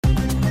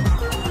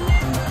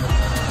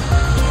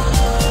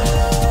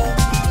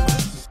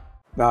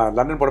நான்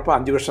லண்டன் போகிறப்ப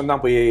 5 வருஷம்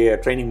தான் போய்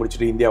ட்ரைனிங்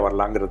முடிச்சுட்டு இந்தியா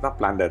வரலாங்கிறது தான்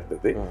பிளான்ல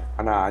இருந்தது.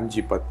 ஆனால்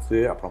 5, 10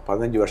 அப்புறம்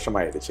 15 வருஷமாக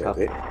ஆயிடுச்சு.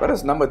 அது வேற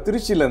நம்ம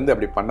திருச்சியிலேருந்து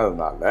அப்படி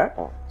பண்ணதுனால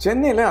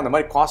சென்னையில் அந்த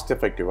மாதிரி காஸ்ட்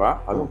எஃபெக்டிவாக,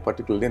 அதுவும்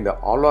பர்டிகுலர்லி இந்த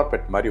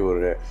ஆல்வார்பேட் மாதிரி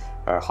ஒரு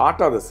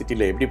ஹார்ட் ஆஃப் த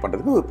சிட்டியில் எப்படி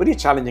பண்ணுறதுக்கு ஒரு பெரிய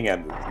சேலஞ்சிங்காக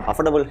இருந்தது.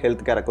 அஃபோர்டபுள்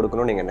ஹெல்த் கேரை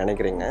கொடுக்கணும்னு நீங்கள்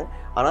நினைக்கிறீங்க.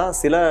 ஆனால்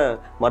சில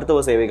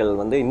மருத்துவ சேவைகள்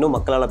வந்து இன்னும்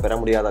மக்களால் பெற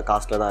முடியாத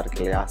காஸ்ட்டில் தான் இருக்கு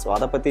இல்லையா? ஸோ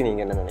அதை பற்றி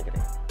நீங்கள் என்ன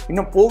நினைக்கிறீங்க?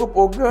 இன்னும் போக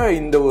போக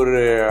இந்த ஒரு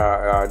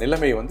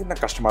நிலைமை வந்து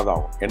இன்னும் கஷ்டமாக தான்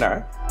ஆகும். ஏன்னா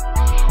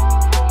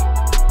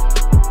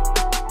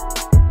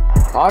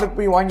காருக்கு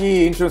போய் வாங்கி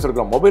இன்சூரன்ஸ்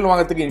எடுக்கிறோம், மொபைல்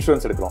வாங்கிறதுக்கு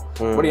இன்சூரன்ஸ் எடுக்கிறோம்.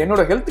 பட்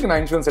என்னோட ஹெல்த்துக்கு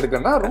நான் இன்சூரன்ஸ்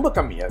எடுக்கிறேன்னா ரொம்ப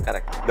கம்மியாக.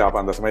 கரெக்ட். அப்போ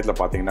அந்த சமயத்தில்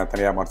பார்த்தீங்கன்னா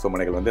தனியார்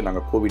மருத்துவமனைகள் வந்து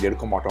நாங்கள் கோவிட்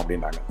எடுக்க மாட்டோம்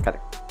அப்படின்னாங்க.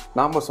 கரெக்ட்.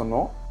 நாம்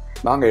சொன்னோம்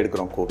நாங்கள்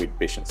எடுக்கிறோம் கோவிட்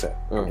பேஷண்ட்ஸை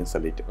அப்படின்னு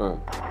சொல்லிட்டு.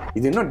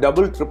 இது இன்னும்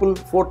டபுள், ட்ரிபிள்,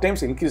 4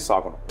 டைம்ஸ் இன்க்ரீஸ்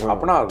ஆகணும்.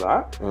 அப்படின்னா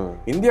தான்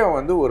இந்தியா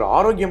வந்து ஒரு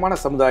ஆரோக்கியமான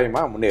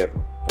சமுதாயமாக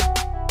முன்னேறணும்.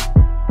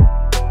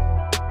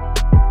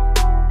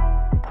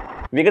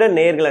 விகடன்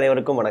நேயர்கள்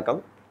அனைவருக்கும்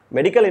வணக்கம்.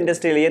 மெடிக்கல்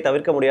இண்டஸ்ட்ரியிலேயே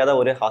தவிர்க்க முடியாத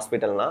ஒரு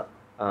ஹாஸ்பிட்டல்னா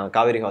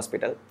காவேரி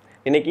ஹாஸ்பிட்டல்.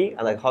 இன்னைக்கு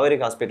அந்த Kaveri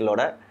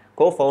ஹாஸ்பிட்டலோட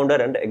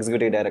கோ-ஃபவுண்டர் and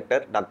executive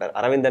director doctor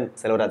Aravindan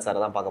Selvaraj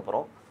sir தான் பார்க்க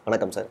போகிறோம்.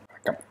 வணக்கம் சார்.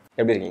 வணக்கம்.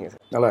 எப்படி இருக்கீங்க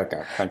சார்? நல்லா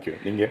இருக்கேன், தேங்க்யூ.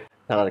 நீங்கள்?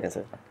 நல்லா இருக்கேன்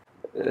சார்.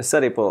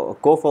 சார், இப்போது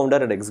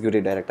கோ-ஃபவுண்டர் and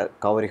executive director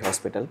Kaveri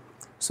hospital.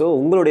 So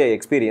உங்களுடைய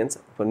எக்ஸ்பீரியன்ஸ்,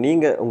 இப்போ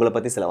நீங்கள் உங்களை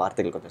பற்றி சில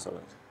வார்த்தைகள் கொஞ்சம்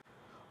சொல்லுங்கள்.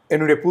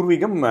 என்னுடைய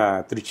பூர்வீகம்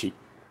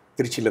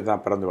திருச்சியில்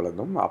தான் பிறந்து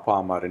வளர்ந்தோம். அப்பா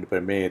அம்மா 2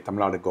 பேருமே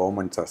தமிழ்நாடு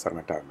கவர்மெண்ட்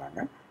சர்வெண்ட்டாக இருந்தாங்க.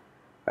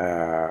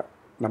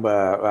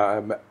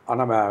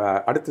 நம்ம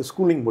அடுத்து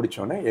ஸ்கூலிங்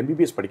முடித்தோடனே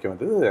எம்பிபிஎஸ் படிக்க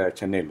வந்தது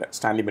சென்னையில்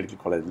ஸ்டான்லி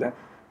மெடிக்கல் காலேஜில்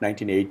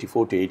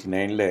 1984 to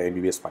 89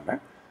 எம்பிபிஎஸ்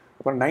பண்ணேன்.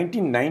 அப்புறம்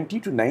 1990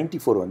 to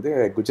 94 வந்து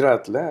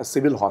குஜராத்தில்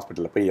சிவில்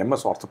ஹாஸ்பிட்டலில் போய்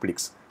எம்எஸ்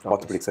ஆர்த்தோபெடிக்ஸ்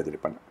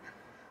சர்ஜரி பண்ணேன்.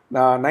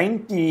 நான்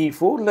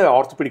 94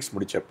 ஆர்த்தோபெடிக்ஸ்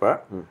முடித்தப்போ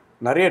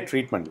நிறைய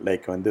ட்ரீட்மெண்ட்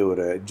லைக் வந்து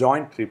ஒரு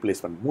ஜாயிண்ட்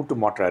ரீப்ளேஸ்மெண்ட், மூட்டு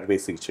மாற்று அறுவை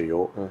சிகிச்சையோ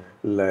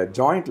இல்லை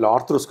ஜாயிண்டில்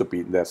ஆர்த்ரோஸ்கோபி,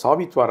 இந்த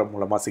சாவித்வாரம்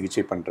மூலமாக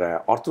சிகிச்சை பண்ணுற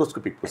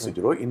ஆர்த்ரோஸ்கோபிக்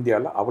ப்ரொசீஜரோ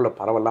இந்தியாவில் அவ்வளோ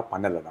பரவலாக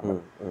பண்ணலை நம்ம.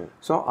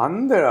 ஸோ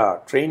அந்த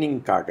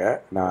ட்ரைனிங்காக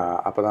நான்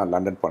அப்போ தான்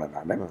லண்டன் போனேன்.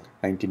 நான்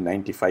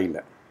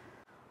 1995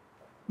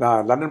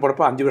 நான் லண்டன்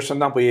போகிறப்ப 5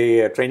 வருஷம் தான் போய்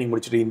ட்ரைனிங்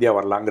முடிச்சுட்டு இந்தியா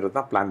வரலாங்கிறது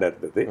தான் பிளான்ல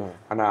இருந்தது.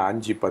 ஆனால்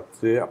 5,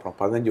 10 அப்புறம்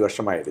 15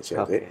 வருஷமாக ஆயிடுச்சு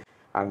அது.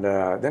 அண்ட்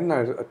தென்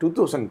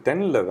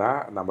 2010 தான்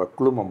நம்ம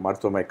குழுமம்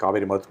மருத்துவமனை,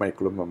 காவேரி மருத்துவமனை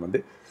குழுமம் வந்து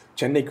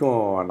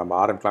சென்னைக்கும் நம்ம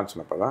ஆரம்பிக்கலாம்னு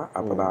சொன்னப்போ தான்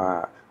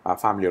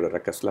ஃபேமிலியோட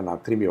ரெக்வஸ்ட்டில்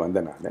நான் திரும்பி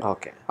வந்தேன். நான்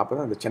அப்போ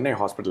தான் இந்த சென்னை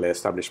ஹாஸ்பிட்டலில்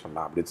எஸ்டாப்ளிஷ்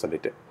பண்ணலாம் அப்படின்னு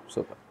சொல்லிட்டு.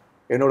 சூப்பர்.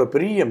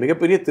 என்னோட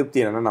மிகப்பெரிய திருப்தி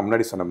என்னென்னா, நான்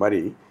முன்னாடி சொன்ன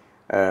மாதிரி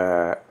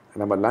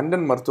நம்ம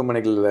லண்டன்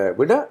மருத்துவமனைகளை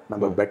விட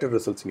நம்ம பெட்டர்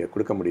ரிசல்ட்ஸ் இங்கே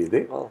கொடுக்க முடியுது.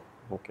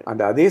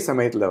 அண்ட் அதே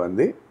சமயத்தில்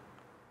வந்து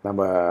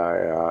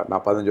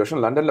நான் 15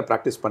 வருஷம் லண்டனில்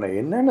ப்ராக்டிஸ் பண்ண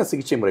என்னென்ன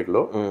சிகிச்சை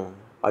முறைகளோ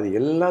அது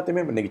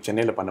எல்லாத்தையுமே இன்னைக்கு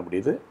சென்னையில் பண்ண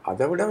முடியுது.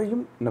 அதை விடவும்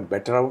இன்னும்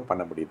பெட்டராகவும்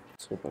பண்ண முடியுது.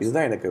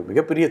 இதுதான் எனக்கு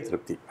மிகப்பெரிய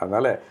திருப்தி.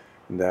 அதனால்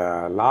இந்த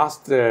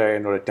லாஸ்ட்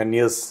என்னோட 10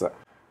 இயர்ஸ்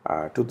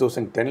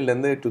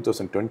 2010லேருந்து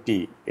 2020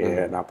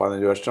 நான்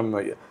 15 வருஷம்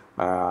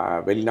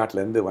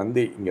வெளிநாட்டிலேருந்து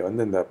வந்து இங்கே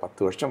வந்து இந்த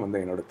 10 வருஷம்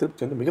வந்து என்னோட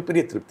திருப்தி வந்து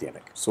மிகப்பெரிய திருப்தி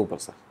எனக்கு.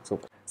 Super sir,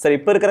 super sir.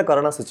 இப்போ இருக்கிற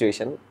கொரோனா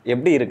சுச்சுவேஷன்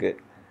எப்படி இருக்குது?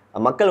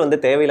 மக்கள் வந்து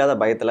தேவையில்லாத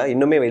பயத்தில்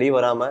இன்னுமே வெளியே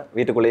வராமல்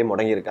வீட்டுக்குள்ளேயே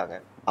முடங்கி இருக்காங்க.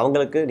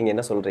 அவங்களுக்கு நீங்கள்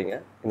என்ன சொல்கிறீங்க?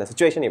 இந்த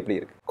சுச்சுவேஷன் எப்படி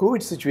இருக்குது?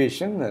 கோவிட்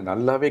சுச்சுவேஷன்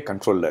நல்லாவே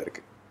கண்ட்ரோலில்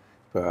இருக்குது.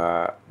 இப்போ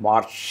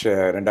மார்ச்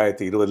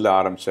 2020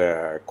 ஆரம்பித்த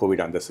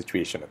கோவிட் அந்த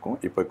சுச்சுவேஷனுக்கும்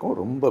இப்போக்கும்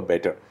ரொம்ப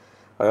பெட்டர்.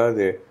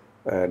 அதாவது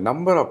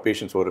நம்பர் ஆஃப்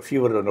பேஷண்ட்ஸ், ஒரு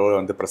ஃபீவரோட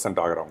வந்து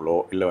ப்ரெசென்ட் ஆகிறவங்களோ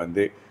இல்லை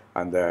வந்து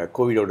அந்த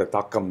கோவிடோட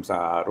தாக்கம்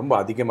ரொம்ப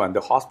அதிகமாக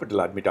அந்த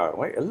ஹாஸ்பிட்டலில் அட்மிட்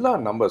ஆகிறவங்க எல்லா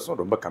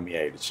நம்பர்ஸும் ரொம்ப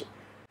கம்மியாயிடுச்சு.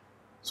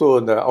 ஸோ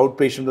இந்த அவுட்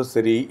பேஷண்ட்டும்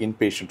சரி, இன்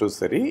பேஷண்ட்டும்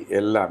சரி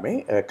எல்லாமே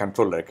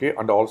கண்ட்ரோலில் இருக்குது.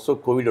 அண்ட் ஆல்சோ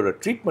கோவிடோட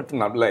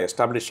ட்ரீட்மெண்ட்டும் நல்லா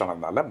எஸ்டாப்ளிஷ்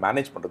ஆனதுனால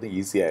மேனேஜ் பண்ணுறது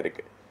ஈஸியாக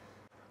இருக்குது.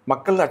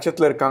 மக்கள்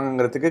அச்சத்தில்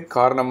இருக்காங்கிறதுக்கு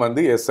காரணம்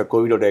வந்து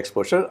கோவிடோட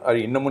எக்ஸ்போஷர். அது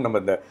இன்னமும் நம்ம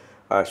இந்த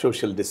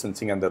சோஷியல்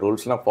டிஸ்டன்சிங் அந்த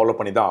ரூல்ஸ்லாம் ஃபாலோ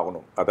பண்ணி தான்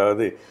ஆகணும்.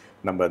 அதாவது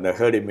நம்ம இந்த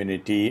ஹெர்ட்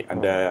இம்யூனிட்டி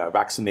அண்ட்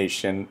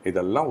வேக்சினேஷன்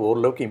இதெல்லாம்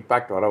ஓரளவுக்கு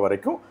இம்பேக்ட் வர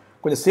வரைக்கும்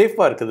கொஞ்சம்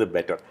சேஃபாக இருக்கிறது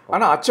பெட்டர்.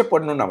 ஆனால்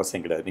அச்சப்படணும்னு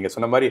அவசியம் கிடையாது. நீங்கள்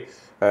சொன்ன மாதிரி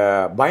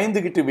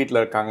பயந்துக்கிட்டு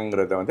வீட்டில்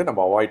இருக்காங்கிறத வந்து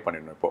நம்ம அவாய்ட்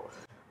பண்ணிடணும்.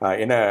 இப்போது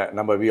ஏன்னா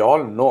நம்ம we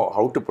all know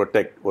how to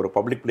protect. ஒரு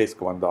பப்ளிக்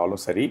பிளேஸ்க்கு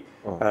வந்தாலும் சரி,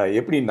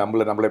 எப்படி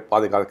நம்மளை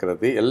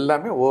பாதுகாக்கிறது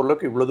எல்லாமே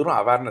ஓரளவுக்கு இவ்வளோ தூரம்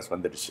அவேர்னஸ்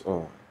வந்துடுச்சு.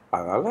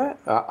 அதனால்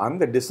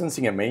அந்த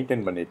டிஸ்டன்சிங்கை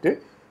மெயின்டைன் பண்ணிவிட்டு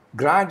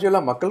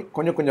கிராஜுவலாக மக்கள்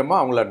கொஞ்சம்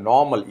கொஞ்சமாக அவங்கள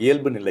நார்மல்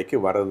இயல்பு நிலைக்கு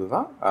வர்றது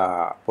தான்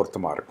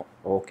பொருத்தமாக இருக்கும்.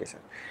 Okay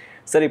sir.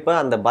 சார், இப்போ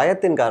அந்த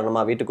பயத்தின்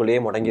காரணமாக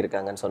வீட்டுக்குள்ளேயே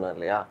முடங்கியிருக்காங்கன்னு சொன்னார்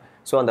இல்லையா?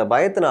 ஸோ அந்த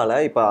பயத்தினால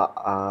இப்போ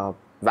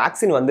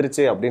வேக்சின்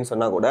வந்துருச்சு அப்படின்னு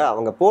சொன்னால் கூட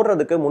அவங்க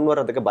போடுறதுக்கு முன்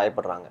வர்றதுக்கு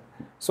பயப்படுறாங்க.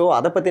 ஸோ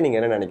அதை பற்றி நீங்கள்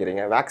என்ன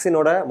நினைக்கிறீங்க?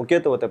 வேக்சினோட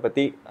முக்கியத்துவத்தை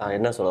பற்றி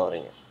என்ன சொல்ல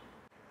வரீங்க?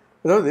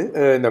 அதாவது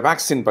இந்த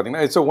வேக்சின்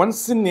பார்த்தீங்கன்னா it's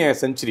once in a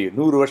century.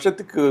 100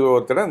 வருஷத்துக்கு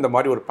ஒருத்தர இந்த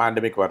மாதிரி ஒரு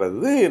பேண்டமிக்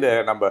வர்றது இதை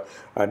நம்ம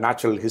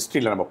நேச்சுரல்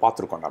ஹிஸ்ட்ரியில் நம்ம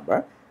பார்த்துருக்கோம். நம்ம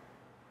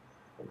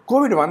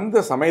கோவிட்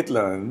வந்த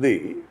சமயத்தில் வந்து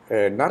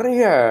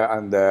நிறைய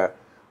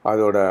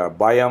அதோட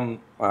பயம்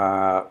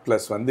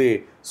ப்ளஸ் வந்து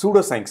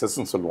சூடோ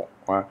சயின்சஸ்ன்னு சொல்லுவோம்.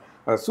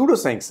 சூடோ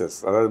சயின்சஸ்,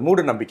 அதாவது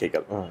மூட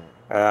நம்பிக்கைகள்,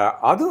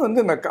 அது வந்து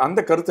அந்த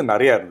கருத்து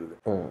நிறையா இருந்தது.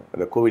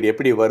 அந்த கோவிட்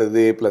எப்படி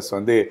வருது, ப்ளஸ்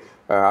வந்து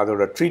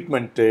அதோட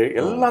ட்ரீட்மெண்ட்டு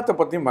எல்லாத்த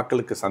பற்றியும்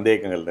மக்களுக்கு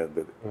சந்தேகங்கள்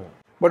இருந்தது.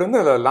 பட் வந்து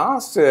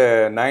last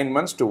 9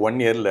 months to 1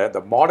 year the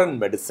modern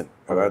medicine,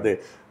 அதாவது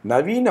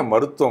நவீன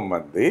மருத்துவம்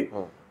வந்து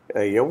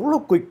எவ்வளோ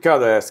குயிக்காக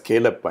அதை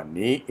ஸ்கேலப்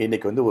பண்ணி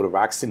இன்னைக்கு வந்து ஒரு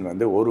வேக்சின்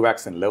வந்து ஒரு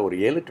வேக்சினில் ஒரு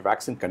 7-8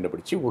 வேக்சின்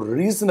கண்டுபிடிச்சி ஒரு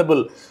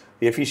ரீசனபிள்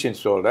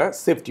எஃபிஷியன்சியோட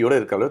சேஃப்டியோடு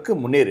இருக்கிற அளவுக்கு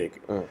முன்னேறி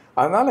இருக்கு.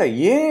 அதனால்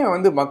ஏன்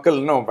வந்து மக்கள்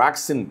இன்னும்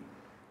வேக்சின்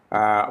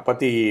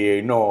பற்றி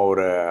இன்னும்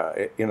ஒரு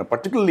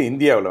பர்டிகுலர்லி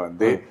இந்தியாவில்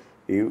வந்து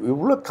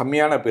இவ்வளோ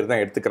கம்மியான பேர்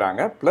தான்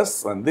எடுத்துக்கிறாங்க, ப்ளஸ்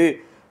வந்து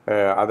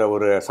அதை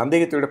ஒரு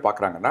சந்தேகத்தோடு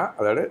பார்க்குறாங்கன்னா,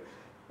 அதாவது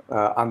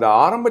அந்த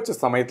ஆரம்பித்த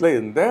சமயத்தில்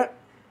இருந்த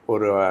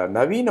ஒரு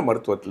நவீன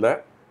மருத்துவத்தில்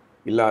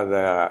இல்லாத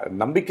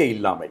நம்பிக்கை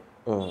இல்லாமை,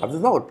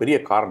 அதுதான் ஒரு பெரிய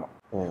காரணம்.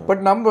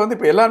 பட் நம்ம வந்து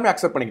இப்போ எல்லாருமே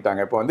அக்செப்ட்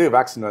பண்ணிக்கிட்டாங்க, இப்போ வந்து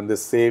வேக்சின் வந்து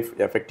சேஃப்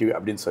எஃபெக்டிவ்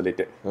அப்படின்னு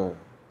சொல்லிட்டு.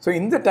 ஸோ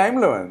இந்த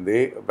டைமில் வந்து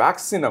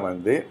வேக்சினை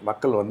வந்து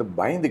மக்கள் வந்து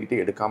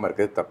பயந்துக்கிட்டு எடுக்காமல்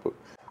இருக்கிறது தப்பு.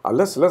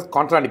 அதில் சில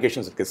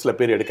கான்ட்ராண்டிகேஷன்ஸ் இருக்குது, சில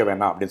பேர் எடுக்க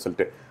வேணாம் அப்படின்னு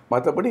சொல்லிட்டு.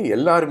 மற்றபடி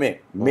எல்லாருமே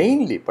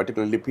மெயின்லி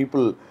பர்டிகுலர்லி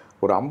பீப்புள்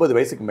ஒரு 50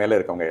 வயசுக்கு மேலே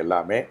இருக்கவங்க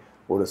எல்லாமே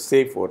ஒரு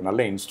சேஃப் ஒரு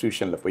நல்ல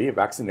இன்ஸ்டிடியூஷனில் போய்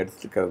வேக்சின்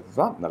எடுத்துக்கிறது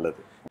தான்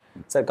நல்லது.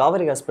 சார்,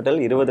 காவேரி ஹாஸ்பிட்டல்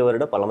 20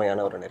 வருட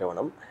பழமையான ஒரு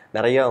நிறுவனம்,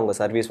 நிறைய அவங்க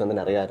சர்வீஸ் வந்து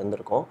நிறையா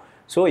இருந்திருக்கும்.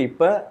 ஸோ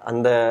இப்போ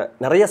அந்த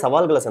நிறைய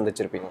சவால்களை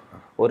சந்திச்சிருப்பீங்க.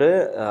 ஒரு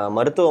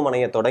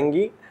மருத்துவமனையை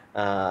தொடங்கி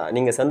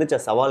நீங்கள் சந்தித்த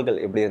சவால்கள்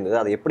எப்படி இருந்தது,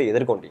 அதை எப்படி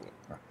எதிர்கொண்டீங்க?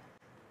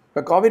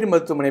 இப்போ காவேரி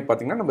மருத்துவமனை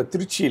பார்த்திங்கன்னா நம்ம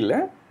திருச்சியில்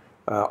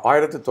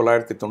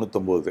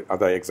 1999,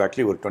 அதாவது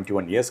எக்ஸாக்ட்லி ஒரு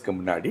 21 இயர்ஸ்க்கு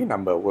முன்னாடி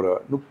நம்ம ஒரு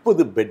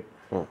 30 பெட்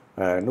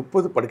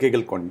 30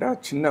 படுக்கைகள் கொண்ட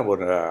சின்ன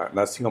ஒரு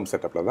நர்சிங் ஹோம்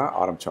செட்டப்பில் தான்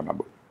ஆரம்பித்தோம்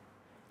நம்ம.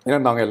 ஏன்னா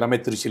நாங்கள் எல்லாமே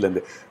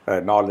திருச்சியிலேருந்து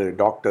 4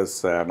 டாக்டர்ஸ்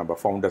நம்ம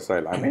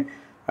ஃபவுண்டர்ஸாக எல்லாமே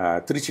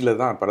திருச்சியில்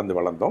தான் பிறந்து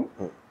வளர்ந்தோம்.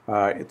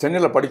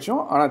 சென்னையில்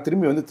படித்தோம், ஆனால்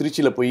திரும்பி வந்து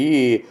திருச்சியில் போய்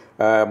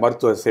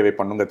மருத்துவ சேவை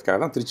பண்ணுங்கிறதுக்காக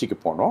தான் திருச்சிக்கு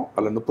போனோம்.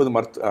 அதில்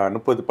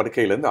 30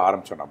 படுக்கையிலேருந்து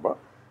ஆரம்பித்தோம் நம்ம.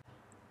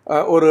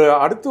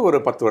 அடுத்து ஒரு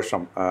 10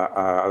 வருஷம்,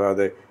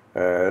 அதாவது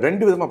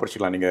 2 விதமாக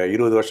படிச்சுக்கலாம். நீங்கள்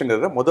 20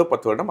 வருஷங்கிறத முதல்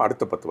 10 வருடம்,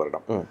 அடுத்த 10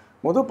 வருடம்.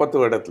 முதல் 10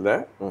 வருடத்தில்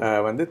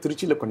வந்து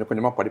திருச்சியில் கொஞ்சம்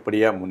கொஞ்சமாக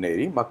படிப்படியாக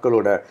முன்னேறி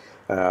மக்களோட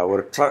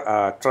ஒரு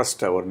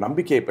ட்ரஸ்ட்டை ஒரு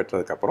நம்பிக்கையை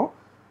பெற்றதுக்கப்புறம்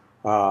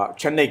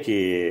சென்னைக்கு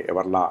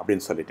வரலாம்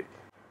அப்படின்னு சொல்லிட்டு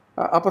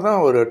அப்போ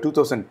தான் ஒரு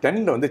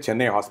 2010 வந்து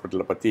சென்னை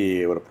ஹாஸ்பிட்டலை பற்றி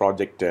ஒரு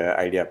ப்ராஜெக்ட்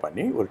ஐடியா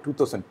பண்ணி ஒரு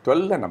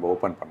 2012 நம்ம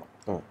ஓப்பன்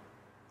பண்ணோம்.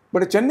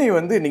 பட் சென்னை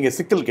வந்து நீங்கள்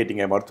சிக்கல்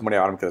கேட்டிங்க, மருத்துவமனை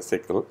ஆரம்பிக்கிற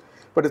சிக்கல்.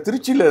 பட்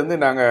திருச்சியிலேருந்து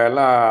நாங்கள்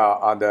எல்லாம்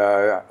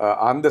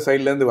அந்த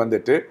சைட்லேருந்து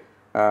வந்துட்டு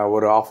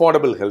ஒரு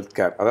அஃபோர்டபுள் ஹெல்த்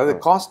கேர், அதாவது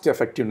காஸ்ட்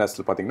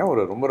எஃபெக்டிவ்னஸில் பார்த்திங்கன்னா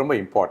ஒரு ரொம்ப ரொம்ப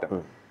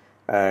இம்பார்ட்டன்ட்.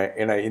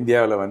 ஏன்னா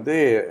இந்தியாவில் வந்து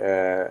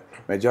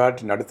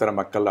மெஜாரிட்டி நடுத்தர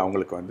மக்கள்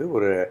அவங்களுக்கு வந்து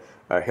ஒரு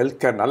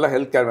ஹெல்த் கேர், நல்ல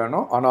ஹெல்த் கேர்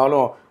வேணும்,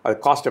 ஆனாலும் அது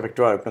காஸ்ட்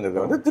எஃபெக்டிவாக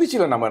இருக்குங்கிறது வந்து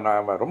திருச்சியில்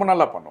நம்ம ரொம்ப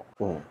நல்லா பண்ணோம்.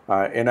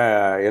 ஏன்னா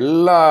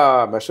எல்லா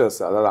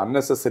மெஷர்ஸ், அதாவது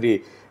அன்னெசரி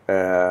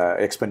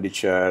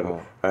எக்ஸ்பெண்டிச்சர்,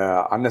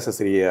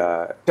 அன்னெசரி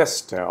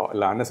டெஸ்ட்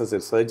இல்லை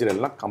அன்னெசரி சர்ஜரி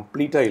எல்லாம்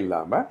கம்ப்ளீட்டாக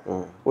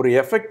இல்லாமல் ஒரு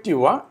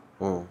எஃபெக்டிவாக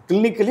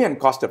கிளினிக்கலி அண்ட்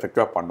காஸ்ட்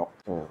எஃபெக்டிவாக பண்ணோம்.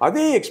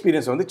 அதே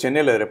எக்ஸ்பீரியன்ஸ் வந்து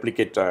சென்னையில்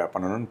ரெப்ளிகேட்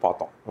பண்ணணும்னு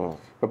பார்த்தோம்.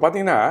 இப்போ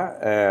பார்த்தீங்கன்னா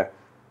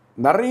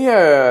நிறைய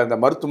இந்த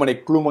மருத்துவமனை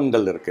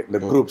குழுமங்கள் இருக்குது, இந்த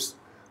குரூப்ஸ்.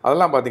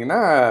 அதெல்லாம் பார்த்தீங்கன்னா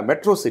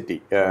மெட்ரோ சிட்டி,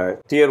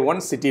 Tier 1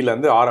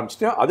 சிட்டிலேருந்து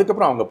ஆரம்பிச்சுட்டு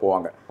அதுக்கப்புறம் அவங்க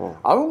போவாங்க.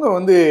 அவங்க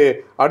வந்து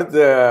அடுத்த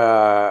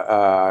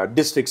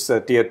டிஸ்ட்ரிக்ஸ்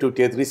Tier 2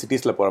 Tier 3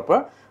 சிட்டிஸில் போகிறப்ப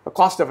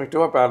காஸ்ட்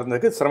எஃபெக்டிவாக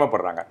இருந்ததுக்கு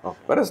சிரமப்படுறாங்க.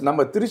 வேற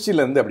நம்ம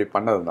திருச்சியிலேருந்து அப்படி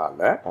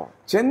பண்ணதுனால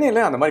சென்னையில்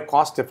அந்த மாதிரி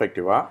காஸ்ட்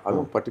எஃபெக்டிவாக,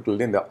 அதுவும்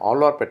பர்டிகுலர்லி இந்த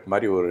ஆழ்வார்பேட்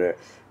மாதிரி ஒரு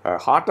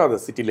ஹார்ட் ஆஃப் த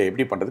சிட்டியில்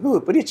எப்படி பண்ணுறதுக்கு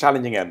ஒரு பெரிய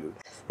சேலஞ்சிங்காக இருந்தது.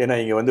 ஏன்னா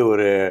இங்கே வந்து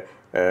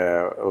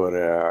ஒரு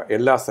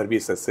எல்லா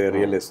சர்வீசஸ்,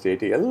 ரியல்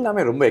எஸ்டேட்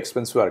எல்லாமே ரொம்ப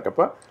எக்ஸ்பென்சிவாக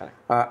இருக்கப்போ,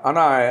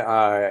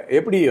 ஆனால்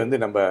எப்படி வந்து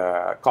நம்ம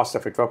காஸ்ட்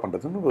எஃபெக்டிவாக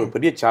பண்ணுறதுன்னு ஒரு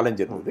பெரிய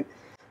சேலஞ்ச் இருந்தது.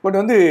 பட்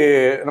வந்து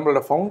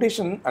நம்மளோட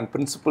ஃபவுண்டேஷன் அண்ட்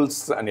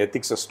பிரின்சிபல்ஸ் அண்ட்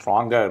எத்திக்ஸை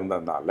ஸ்ட்ராங்காக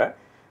இருந்ததுனால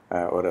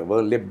ஒரு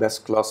வேர்ல்ட்லே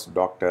பெஸ்ட் கிளாஸ்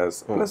டாக்டர்ஸ்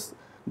ப்ளஸ்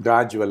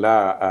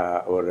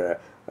கிராஜுவலாக ஒரு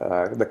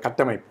இந்த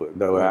கட்டமைப்பு,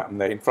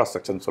 இந்த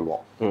இன்ஃப்ராஸ்ட்ரக்சர்னு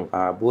சொல்லுவோம்,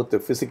 both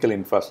physical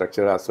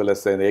infrastructure as well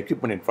as இந்த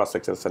எக்யூப்மெண்ட்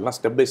இன்ஃப்ராஸ்ட்ரக்சர்ஸ் எல்லாம்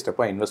ஸ்டெப் பை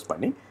ஸ்டெப்பாக இன்வெஸ்ட்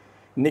பண்ணி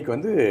இன்றைக்கி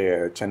வந்து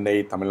சென்னை,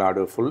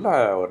 தமிழ்நாடு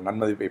ஃபுல்லாக ஒரு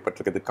நன்மதிப்பை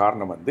பெற்றிருக்கிறதுக்கு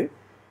காரணம் வந்து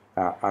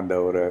அந்த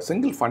ஒரு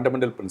சிங்கிள்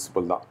ஃபண்டமெண்டல்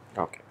பிரின்சிபல் தான்.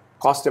 ஓகே,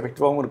 காஸ்ட்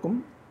எஃபெக்டிவாகவும் இருக்கும்,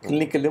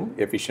 கிளினிக்கலும்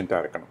எஃபிஷியண்ட்டாக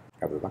இருக்கணும்,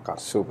 அதுதான்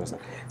காசு. Super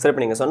sir. சார்,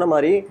 இப்போ நீங்கள் சொன்ன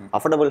மாதிரி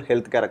அஃபோர்டபுள்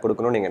ஹெல்த் கேரை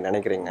கொடுக்கணும்னு நீங்கள்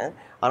நினைக்கிறீங்க,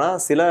 ஆனால்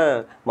சில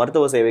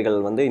மருத்துவ சேவைகள்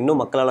வந்து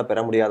இன்னும் மக்களால்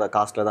பெற முடியாத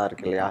காஸ்ட்டில் தான்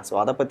இருக்குது இல்லையா? ஸோ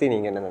அதை பற்றி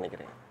நீங்கள் என்ன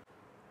நினைக்கிறீங்க?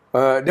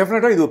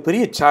 டெஃபினட்டாக இது ஒரு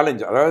பெரிய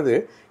சேலஞ்ச். அதாவது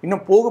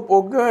இன்னும் போக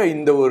போக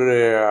இந்த ஒரு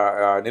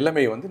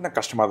நிலைமை வந்து இன்னும்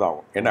கஷ்டமாக தான்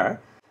ஆகும். ஏன்னா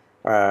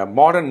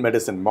modern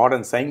medicine,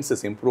 modern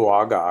sciences improve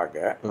ஆக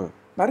ஆக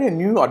நிறைய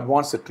நியூ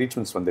அட்வான்ஸ்டு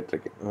ட்ரீட்மெண்ட்ஸ்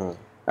வந்துட்டுருக்கு.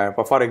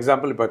 இப்போ ஃபார்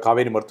எக்ஸாம்பிள் இப்போ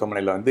காவேரி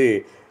மருத்துவமனையில் வந்து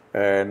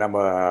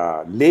நம்ம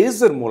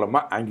லேசர்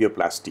மூலமாக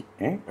ஆங்கியோபிளாஸ்டி,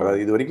 அதாவது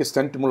இது வரைக்கும்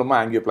ஸ்டென்ட்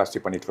மூலமாக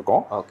ஆங்கியோபிளாஸ்டி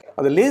பண்ணிகிட்ருக்கோம்.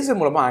 அது லேசர்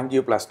மூலமாக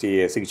ஆங்கியோபிளாஸ்டி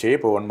சிகிச்சையை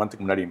இப்போ 1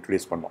 மந்த்துக்கு முன்னாடி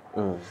இன்ட்ரடியூஸ் பண்ணோம்.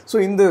 ஸோ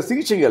இந்த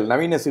சிகிச்சைகள்,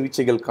 நவீன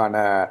சிகிச்சைகளுக்கான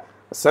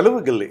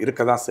செலவுகள்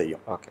இருக்க தான்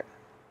செய்யும். ஓகே,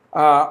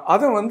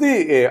 அதை வந்து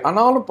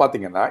ஆனாலும்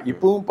பார்த்தீங்கன்னா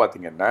இப்பவும்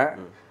பார்த்தீங்கன்னா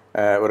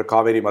ஒரு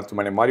காவேரி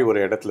மருத்துவமனை மாதிரி ஒரு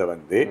இடத்துல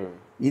வந்து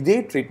இதே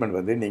ட்ரீட்மெண்ட்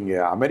வந்து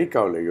நீங்கள்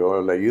அமெரிக்காவிலையோ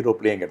இல்லை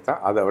யூரோப்லேயோ எங்கே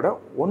எடுத்தால் அதை விட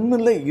 1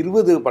 இல்லை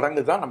 20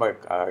 மடங்கு தான் நம்ம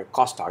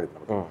காஸ்ட் ஆகுது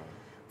நமக்கு.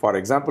 ஃபார்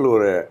எக்ஸாம்பிள்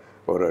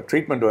ஒரு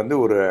ட்ரீட்மெண்ட் வந்து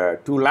ஒரு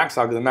 2 lakhs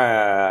ஆகுதுன்னா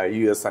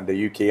யூஎஸ் அண்ட்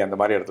யூகே அந்த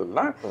மாதிரி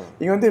இடத்துலலாம்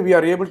நீங்கள் வந்து we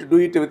are able to do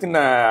it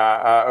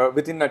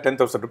within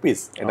 10,000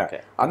 rupees. என்ன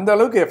அந்த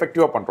அளவுக்கு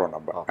எஃபெக்டிவாக பண்ணுறோம்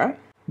நம்ம.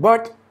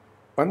 பட்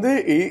வந்து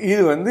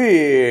இது வந்து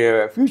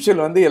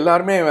ஃபியூச்சரில் வந்து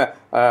எல்லாருமே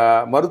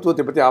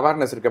மருத்துவத்தை பற்றி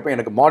அவேர்னஸ் இருக்கப்போ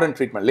எனக்கு மாடர்ன்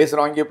ட்ரீட்மெண்ட்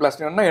லேசர்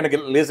ஆங்கியோபிளாஸ்டி வேணும்னா எனக்கு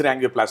லேசர்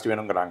ஆங்கியோபிளாஸ்டி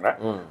வேணுங்கிறாங்க.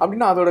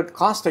 அப்படின்னா அதோட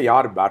காஸ்ட்டை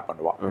யார் பேர்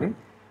பண்ணுவா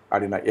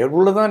அப்படின்னா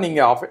எவ்வளோ தான்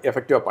நீங்கள்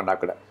எஃபெக்டிவாக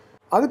பண்ணால் கூட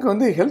அதுக்கு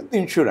வந்து ஹெல்த்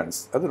இன்சூரன்ஸ்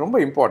அது ரொம்ப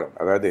இம்பார்ட்டன்ட்.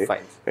 அதாவது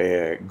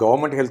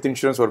கவர்மெண்ட் ஹெல்த்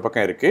இன்சூரன்ஸ் ஒரு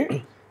பக்கம்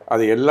இருக்குது,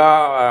 அது எல்லா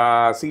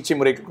சிகிச்சை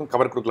முறைக்கும்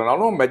கவர்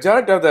கொடுக்கலனாலும்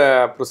மெஜாரிட்டி ஆஃப் த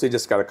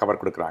ப்ரொசீஜர்ஸ்க்கு அதை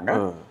கவர் கொடுக்குறாங்க.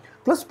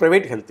 Plus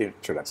private health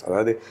insurance.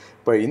 அதாவது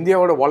இப்போ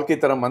இந்தியாவோட வாழ்க்கை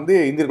தரம் வந்து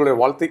இந்தியர்களுடைய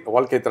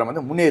வாழ்க்கை தரம்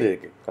வந்து முன்னேறி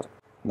இருக்கு.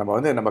 நம்ம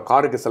வந்து நம்ம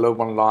காருக்கு செலவு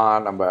பண்ணலாம்,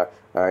 நம்ம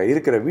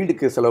இருக்கிற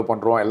வீடுக்கு செலவு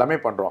பண்ணுறோம், எல்லாமே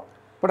பண்ணுறோம்.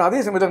 பட் அதே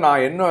சமயத்தில்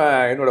நான்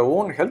என்னோட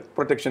ஓன் ஹெல்த்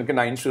ப்ரொடெக்ஷனுக்கு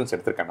நான் இன்சூரன்ஸ்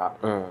எடுத்திருக்கேன்னா,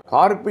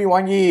 காருக்கு போய்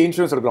வாங்கி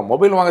இன்சூரன்ஸ் எடுக்கிறோம்,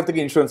 மொபைல்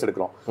வாங்கிறதுக்கு இன்சூரன்ஸ்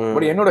எடுக்கிறோம்.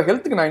 பட் என்னோட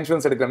ஹெல்த்துக்கு நான்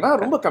இன்சூரன்ஸ் எடுக்கிறேன்னா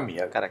ரொம்ப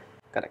கம்மியாக. கரெக்ட்.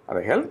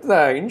 அந்த ஹெல்த்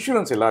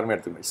இன்சூரன்ஸ் எல்லாருமே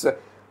எடுத்துக்கணும். It's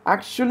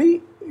actually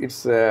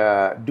it's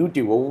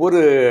duty.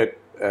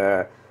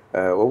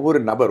 ஒவ்வொரு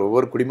நபர்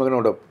ஒவ்வொரு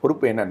குடிமகனோட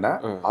பொறுப்பு என்னன்னா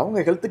அவங்க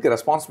ஹெல்த்துக்கு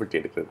ரெஸ்பான்சிபிலிட்டி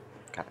எடுக்கிறது.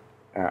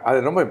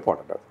 அது ரொம்ப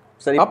இம்பார்ட்டன்ட்.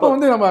 அப்போ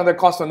வந்து நம்ம அந்த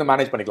காஸ்ட் வந்து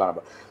மேனேஜ் பண்ணிக்கலாம்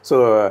நம்ம. ஸோ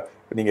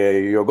நீங்கள்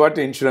யூ காட்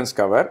இன்சூரன்ஸ்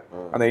கவர்.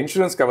 அந்த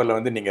இன்சூரன்ஸ் கவரில்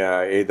வந்து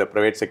நீங்கள் இந்த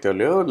ப்ரைவேட்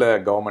செக்டர்லையோ இல்லை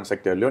கவர்மெண்ட்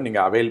செக்டர்லையோ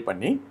நீங்கள் அவைல்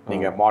பண்ணி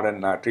நீங்கள்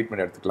மாடர்ன்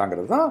ட்ரீட்மெண்ட்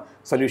எடுத்துக்கலாங்கிறது தான்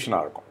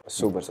சொல்யூஷனாக இருக்கும்.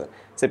 Super sir.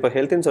 ஸோ இப்போ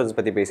ஹெல்த் இன்சூரன்ஸ்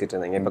பற்றி பேசிட்டு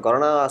இருந்தீங்க. இப்போ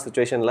கொரோனா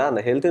சுச்சுவேஷனில்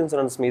அந்த ஹெல்த்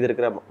இன்சூரன்ஸ் மீது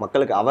இருக்கிற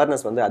மக்களுக்கு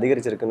அவேர்னஸ் வந்து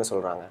அதிகரிச்சிருக்குன்னு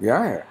சொல்கிறாங்க.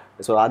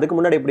 ஸோ அதுக்கு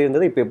முன்னாடி எப்படி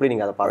இருந்தது, இப்போ எப்படி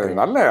நீங்கள் அதை பார்க்குறீங்க?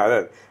 நல்ல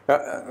அதாவது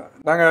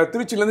நாங்கள்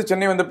திருச்சியிலேருந்து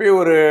சென்னை வந்தப்போ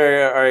ஒரு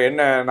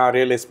என்ன நான்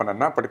ரியலைஸ்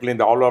பண்ணேன்னா, பர்டிகுலர்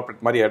இந்த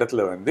ஆல்வாபேட் மாதிரி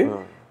இடத்துல வந்து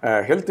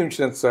ஹெல்த்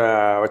இன்சூரன்ஸ்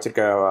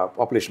வச்சிருக்க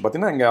பாப்புலேஷன்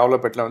பார்த்தீங்கன்னா இங்கே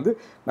ஆல்வாபேட்டில் வந்து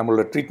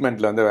நம்மளோட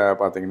ட்ரீட்மெண்ட்டில் வந்து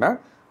பார்த்தீங்கன்னா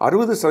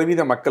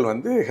 60% மக்கள்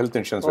வந்து ஹெல்த்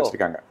இன்சூரன்ஸ்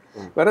வச்சுருக்காங்க.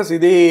 வேற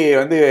இதே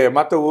வந்து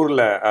மற்ற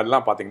ஊரில்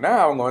அதெல்லாம் பார்த்தீங்கன்னா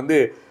அவங்க வந்து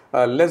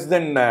லெஸ்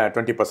தென்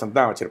 20%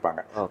 தான்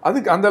வச்சுருப்பாங்க.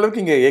 அதுக்கு அந்த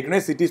அளவுக்கு இங்கே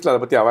ஏற்கனவே சிட்டிஸில்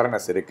அதை பற்றி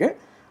அவேர்னஸ் இருக்குது.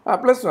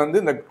 ப்ளஸ் வந்து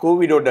இந்த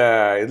கோவிடோட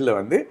இதில்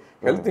வந்து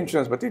ஹெல்த்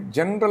இன்சூரன்ஸ் பற்றி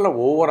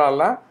ஜென்ரலாக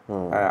ஓவராலாக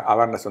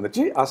அவேர்னஸ்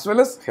வந்துச்சு. As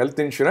well as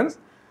health insurance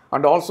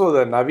and also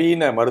the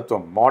நவீன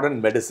மருத்துவம் மாடர்ன்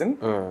மெடிசன்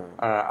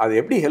அது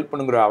எப்படி ஹெல்ப்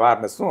பண்ணுங்கிற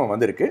அவேர்னஸும்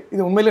வந்திருக்கு.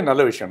 இது உண்மையிலே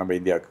நல்ல விஷயம் நம்ம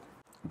இந்தியாவுக்கு.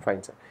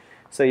 Fine sir.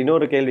 ஸோ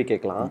இன்னொரு கேள்வி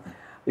கேட்கலாம்.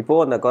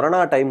 இப்போது அந்த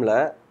கொரோனா டைமில்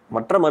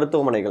மற்ற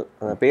மருத்துவமனைகள்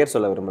பேர்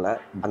சொல்ல விரும்பலை,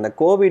 அந்த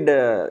கோவிட்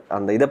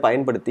அந்த இதை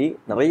பயன்படுத்தி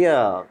நிறைய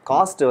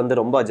காஸ்ட் வந்து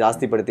ரொம்ப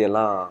ஜாஸ்திப்படுத்தி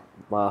எல்லாம்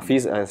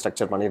ஃபீஸ்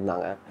ஸ்ட்ரக்சர்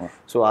பண்ணியிருந்தாங்க.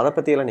 ஸோ அதை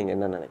பற்றியெல்லாம் நீங்கள்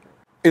என்ன நினைக்கிறீங்க?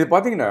 இது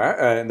பார்த்தீங்கன்னா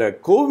இந்த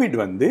கோவிட்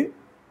வந்து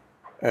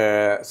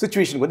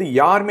சுச்சுவேஷனுக்கு வந்து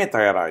யாருமே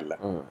தயாராக இல்லை.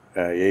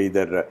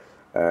 இதர்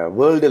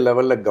வேர்ல்டு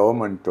லெவலில்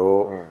கவர்மெண்ட்டோ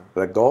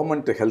இல்லை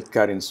government health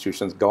care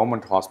institutions,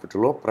 government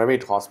ஹாஸ்பிட்டலோ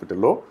private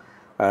ஹாஸ்பிட்டலோ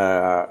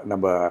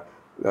நம்ம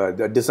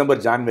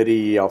ஜான்வரி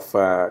ஆஃப்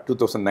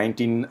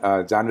 2019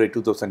 ஜான்வரி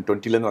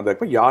 2020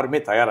 வந்தப்போ யாருமே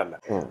தயாராக இல்லை.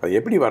 அது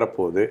எப்படி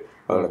வரப்போகுது,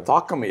 அதோட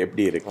தாக்கம்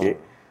எப்படி இருக்குது,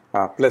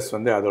 ப்ளஸ்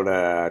வந்து அதோட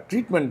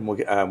ட்ரீட்மெண்ட்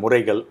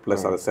முறைகள்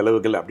ப்ளஸ் அதோட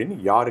செலவுகள் அப்படின்னு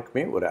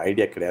யாருக்குமே ஒரு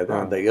ஐடியா கிடையாது.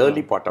 அந்த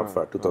ஏர்லி பார்ட் ஆஃப்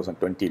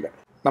 2020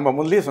 நம்ம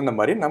முதலே சொன்ன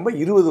மாதிரி நம்ம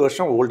 20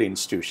 வருஷம் ஓல்டு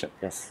இன்ஸ்டிடியூஷன்.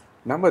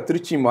 நம்ம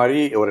திருச்சி மாதிரி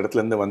ஒரு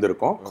இடத்துலேருந்து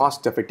வந்திருக்கோம்.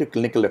 காஸ்ட் எஃபெக்டிவ்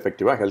கிளினிக்கல்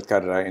எஃபெக்டிவாக ஹெல்த்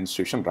கேர்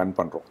இன்ஸ்டிடியூஷன் ரன்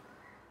பண்ணுறோம்.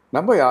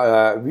 நம்ம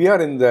வி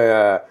ஆர் இந்த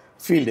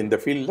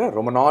ஃபீல்டில்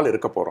ரொம்ப நாள்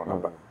இருக்க போகிறோம்.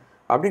 நம்ம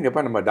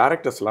அப்படிங்கிறப்ப நம்ம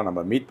டேரக்டர்ஸ்லாம்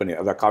நம்ம மீட் பண்ணி,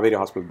 அதாவது காவேரி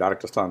ஹாஸ்பிட்டல்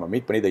டேரக்டர்ஸ்லாம் நம்ம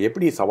மீட் பண்ணி இதை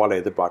எப்படி சவாலை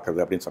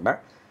எதிர்பார்க்குறது அப்படின்னு சொன்னேன்.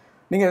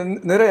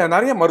 நீங்கள்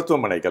நிறைய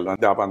மருத்துவமனைகள்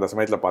வந்து அப்போ அந்த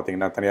சமயத்தில்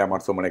பார்த்தீங்கன்னா தனியார்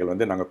மருத்துவமனைகள்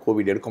வந்து நாங்கள்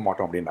கோவிட் எடுக்க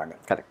மாட்டோம் அப்படின்னாங்க.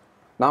 கரெக்ட்.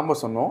 நாம்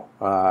சொன்னோம்,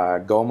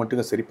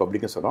 கவர்மெண்ட்டுக்கும் சரி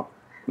பப்ளிக்கும் சொன்னோம்,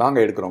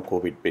 நாங்கள் எடுக்கிறோம்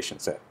கோவிட்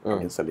பேஷண்ட்ஸை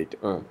அப்படின்னு சொல்லிட்டு.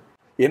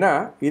 ஏன்னா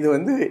இது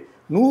வந்து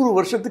 100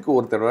 வருஷத்துக்கு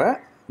ஒரு தடவை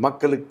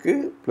மக்களுக்கு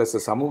ப்ளஸ்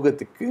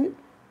சமூகத்துக்கு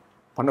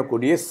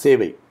பண்ணக்கூடிய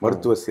சேவை,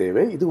 மருத்துவ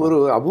சேவை. இது ஒரு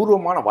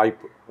அபூர்வமான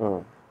வாய்ப்பு.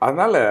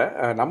 அதனால்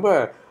நம்ம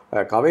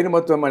காவேரி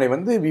மருத்துவமனை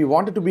வந்து we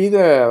wanted to be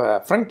the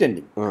front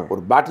ending,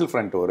 ஒரு பேட்டில்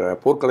ஃப்ரண்ட், ஒரு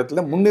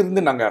போர்க்களத்தில்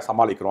முன்னிருந்து நாங்கள்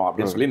சமாளிக்கிறோம்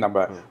அப்படின்னு சொல்லி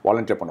நம்ம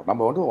வாலண்டியர் பண்ணோம்.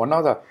 நம்ம வந்து one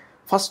of the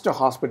first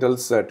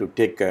hospitals to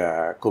take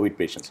COVID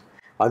patients.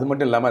 அது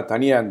மட்டும் இல்லாமல்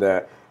தனியாக அந்த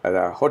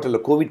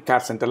ஹோட்டலில் கோவிட்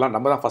கேர் சென்டர்லாம்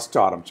நம்ம தான்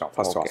ஃபஸ்ட்டு ஆரம்பித்தோம்,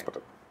 ஃபர்ஸ்ட்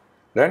ஹாஸ்பிட்டல்.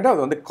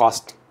 ரெண்டாவது வந்து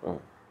காஸ்ட்.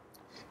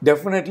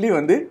 டெஃபினெட்லி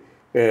வந்து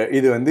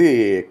இது வந்து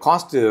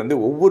காஸ்ட் வந்து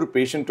ஒவ்வொரு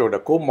பேஷண்ட்டோட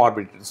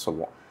கோமார்பிடிட்டி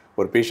சொல்லுவோம்.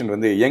 ஒரு பேஷண்ட்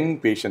வந்து யங்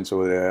பேஷண்ட்ஸ்,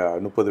 ஒரு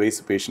 30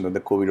 வயசு பேஷண்ட்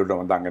வந்து கோவிடோட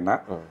வந்தாங்கன்னா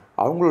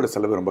அவங்களோட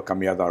செலவு ரொம்ப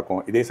கம்மியாக தான்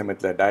இருக்கும். இதே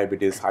சமயத்தில்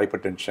டயபெட்டிஸ்,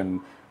 ஹைப்பர் டென்ஷன்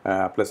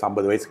ப்ளஸ்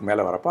 50 வயசுக்கு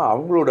மேலே வரப்போ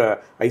அவங்களோட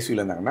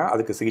ஐசியூவில் இருந்தாங்கன்னா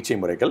அதுக்கு சிகிச்சை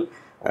முறைகள்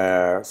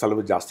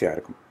செலவு ஜாஸ்தியாக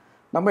இருக்கும்.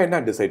 நம்ம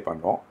என்ன டிசைட்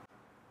பண்ணோம்,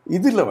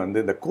 இதில் வந்து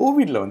இந்த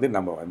கோவிடில் வந்து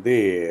நம்ம வந்து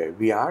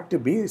we have to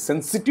be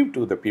sensitive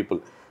to the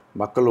people.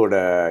 மக்களோட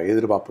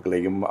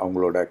எதிர்பார்ப்புகளையும்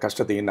அவங்களோட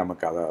கஷ்டத்தையும்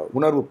நமக்கு அதை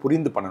உணர்வு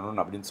புரிந்து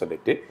பண்ணணும் அப்படின்னு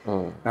சொல்லிட்டு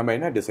நம்ம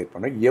என்ன டிசைட்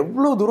பண்ணோம்,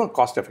 எவ்வளோ தூரம்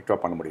காஸ்ட் எஃபெக்டிவாக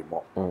பண்ண முடியுமோ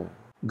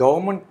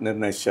கவர்மெண்ட்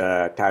நிர்ணயிச்ச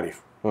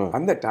டேரிஃப்,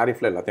 அந்த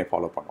டேரிஃபில் எல்லாத்தையும்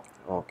ஃபாலோ பண்ணோம்.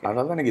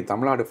 அதனால தான் இன்றைக்கி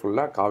தமிழ்நாடு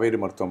ஃபுல்லாக காவேரி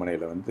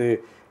மருத்துவமனையில் வந்து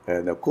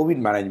இந்த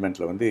கோவிட்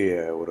மேனேஜ்மெண்ட்டில் வந்து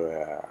ஒரு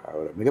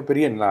ஒரு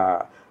மிகப்பெரிய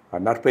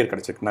நற்பெயர்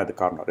கிடச்சிருக்குன்னா அது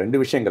காரணம் 2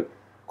 விஷயங்கள்.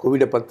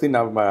 கோவிடை பற்றி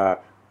நம்ம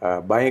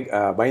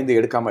பயந்து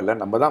எடுக்காமல் இல்லை,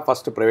 நம்ம தான்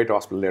ஃபஸ்ட்டு ப்ரைவேட்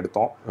ஹாஸ்பிட்டல்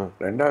எடுத்தோம்.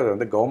 2வது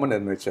வந்து கவர்மெண்ட்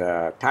இருந்துச்சு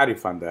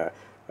டேரிஃப் அந்த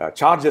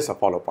சார்ஜஸை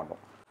ஃபாலோ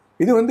பண்ணோம்.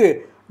 இது வந்து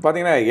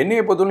பார்த்தீங்கன்னா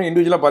என்னையை பொறுத்தவரைக்கும்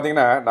இண்டிவிஜுவலாக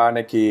பார்த்தீங்கன்னா நான்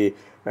இன்னைக்கு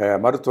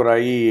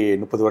மருத்துவராகி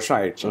 30 வருஷம்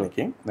ஆயிடுச்சு.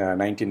 இன்னைக்கு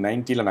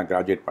 1990 நான்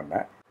கிராஜுவேட்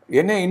பண்ணேன்.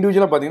 என்ன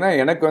இண்டிவிஜுவலாக பார்த்தீங்கன்னா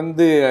எனக்கு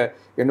வந்து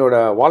என்னோட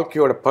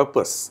வாழ்க்கையோட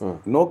பர்பஸ்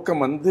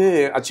நோக்கம் வந்து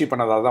அச்சீவ்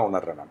பண்ணதாக தான்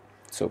உணர்றேன் நான்.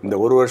 ஸோ இந்த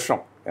ஒரு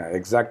வருஷம்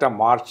எக்ஸாக்டாக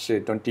மார்ச்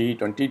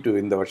 2022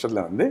 இந்த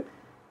வருஷத்தில் வந்து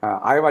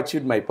I have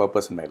achieved my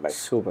purpose in my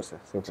life. Super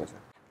sir, super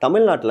sir.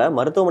 தமிழ்நாட்டில்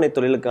மருத்துவமனை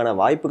தொழிலுக்கான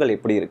வாய்ப்புகள்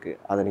எப்படி இருக்குது,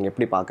 அதை நீங்கள்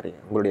எப்படி பார்க்குறீங்க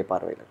உங்களுடைய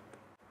பார்வையில்?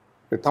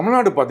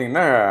 தமிழ்நாடு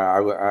பார்த்தீங்கன்னா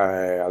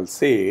I'll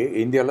say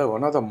இந்தியாவில்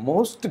one of the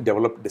most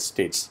developed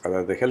states.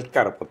 அதாவது ஹெல்த்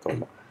கேரை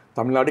பொறுத்தவரை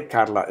தமிழ்நாடு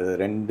கேரளா இது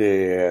 2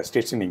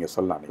 ஸ்டேட்ஸும் நீங்கள்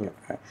சொல்லலாம்.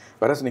 நீங்கள்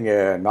வேறஸ்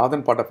நீங்கள்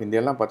நார்தன் பார்ட் ஆஃப்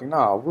இந்தியாலாம்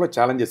பார்த்தீங்கன்னா அவ்வளோ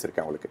சேலஞ்சஸ்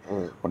இருக்குது அவங்களுக்கு.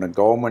 ஒன்று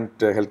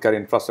கவர்மெண்ட் ஹெல்த் கேர்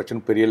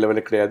இன்ஃப்ராஸ்ட்ரக்சரும் பெரிய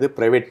லெவலில் கிடையாது,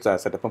 ப்ரைவேட்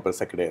செட்டப்பும்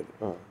பெருசாக கிடையாது.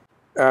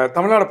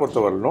 தமிழ்நாடை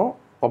பொறுத்தவரையிலும்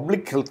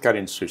public health care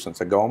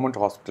institutions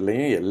government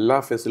ஹாஸ்பிட்டல்லையும் எல்லா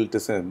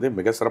ஃபெசிலிட்டிஸும் இருந்து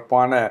மிக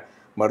சிறப்பான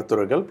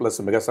மருத்துவர்கள்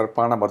ப்ளஸ் மிக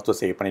சிறப்பான மருத்துவ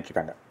சேவை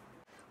பண்ணிகிட்ருக்காங்க.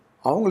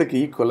 அவங்களுக்கு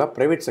ஈக்குவலாக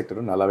ப்ரைவேட்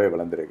செக்டரும் நல்லாவே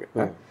வளர்ந்துருக்கு.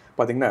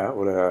 பார்த்திங்கன்னா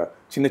ஒரு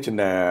சின்ன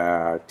சின்ன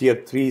Tier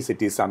 3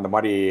 சிட்டிஸ் அந்த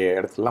மாதிரி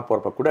இடத்துலலாம்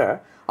போகிறப்ப கூட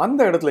அந்த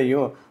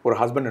இடத்துலையும் ஒரு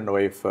ஹஸ்பண்ட் அண்ட்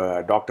ஒய்ஃப்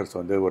டாக்டர்ஸ்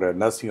வந்து ஒரு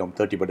nursing home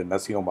 30 bed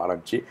nursing home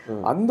ஆரம்பிச்சு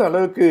அந்த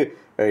அளவுக்கு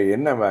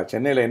என்ன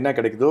சென்னையில் என்ன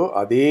கிடைக்குதோ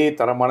அதே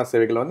தரமான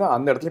சேவைகள் வந்து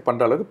அந்த இடத்துலையும்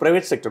பண்ணுற அளவுக்கு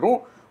ப்ரைவேட் செக்டரும்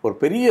ஒரு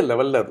பெரிய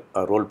லெவலில்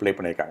ரோல் ப்ளே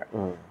பண்ணியிருக்காங்க.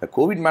 இந்த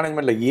கோவிட்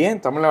மேனேஜ்மெண்ட்டில்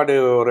ஏன் தமிழ்நாடு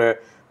ஒரு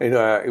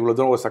இவ்வளோ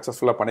தூரம் ஒரு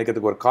சக்ஸஸ்ஃபுல்லாக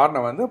பண்ணிக்கிறதுக்கு ஒரு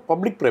காரணம் வந்து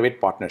பப்ளிக் ப்ரைவேட்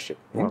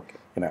பார்ட்னர்ஷிப்.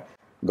 ஏன்னா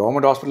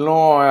கவர்மெண்ட்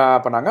ஹாஸ்பிட்டலும்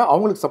பண்ணாங்க,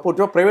 அவங்களுக்கு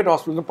சப்போர்ட்டிவாக ப்ரைவேட்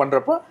ஹாஸ்பிட்டலும்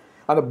பண்ணுறப்போ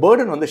அந்த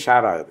பேர்டன் வந்து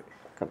ஷேர் ஆகுது.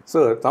 ஸோ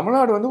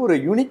தமிழ்நாடு வந்து ஒரு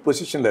யூனிக்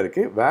பொசிஷனில்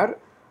இருக்குது. வேர்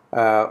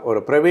ஒரு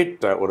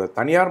ப்ரைவேட் ஒரு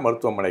தனியார்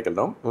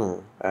மருத்துவமனைகளும்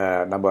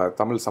நம்ம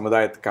தமிழ்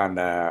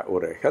சமுதாயத்துக்கான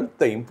ஒரு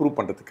ஹெல்த்தை இம்ப்ரூவ்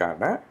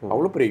பண்ணுறதுக்கான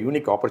அவ்வளோ பெரிய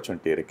யூனிக்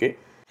ஆப்பர்ச்சுனிட்டி இருக்குது.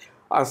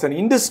 ஆஸ் அன்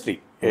இண்டஸ்ட்ரி,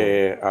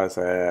 ஆஸ்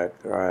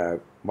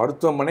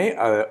மருத்துவமனை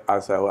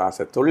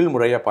ஆஸ் அ தொழில்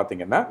முறையாக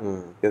பார்த்தீங்கன்னா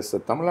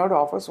Tamil Nadu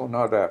offers one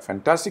of the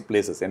fantastic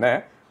places. ஏன்னா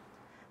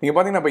நீங்கள்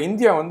பார்த்தீங்கன்னா இப்போ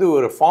இந்தியா வந்து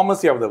ஒரு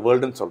ஃபார்மசி ஆஃப் த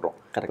வேர்ல்டுன்னு சொல்கிறோம்.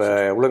 இப்போ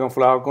உலகம்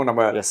ஃபுல்லாகவும்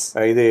நம்ம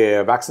இது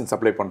வேக்சின்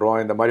சப்ளை பண்ணுறோம்,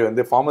 இந்த மாதிரி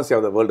வந்து pharmacy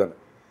of the வேர்ல்டுன்னு.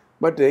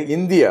 But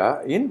India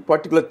in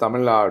particular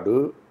Tamil Nadu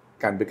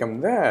can become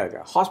the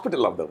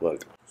hospital of the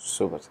world.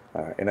 Super.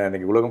 ஏன்னா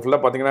இன்றைக்கி உலகம்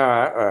ஃபுல்லாக பார்த்தீங்கன்னா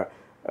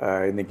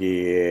இன்றைக்கி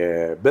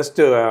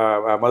பெஸ்ட்டு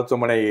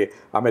மருத்துவமனை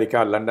அமெரிக்கா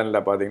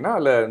லண்டனில் பார்த்தீங்கன்னா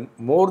அதில்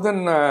மோர்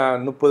தென்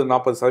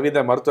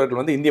 30-40%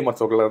 மருத்துவர்கள் வந்து இந்திய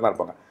மருத்துவர்களாக தான்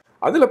இருப்பாங்க.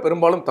 அதில்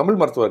பெரும்பாலும் தமிழ்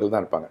மருத்துவர்கள்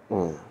தான் இருப்பாங்க.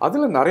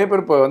 அதில் நிறைய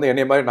பேர் இப்போ வந்து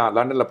என்னை மாதிரி நான்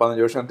லண்டனில்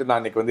 15 வருஷம் வந்து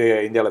நான் இன்றைக்கி வந்து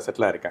இந்தியாவில்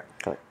செட்டில் ஆகிருக்கேன்.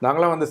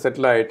 நாங்களாம் வந்து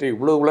செட்டில் ஆகிட்டு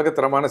இவ்வளோ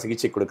உலகத்தரமான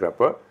சிகிச்சை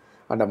கொடுக்குறப்போ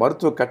அந்த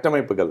மருத்துவ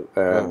கட்டமைப்புகள்,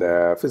 அந்த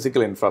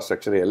ஃபிசிக்கல்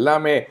இன்ஃப்ராஸ்ட்ரக்சர்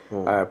எல்லாமே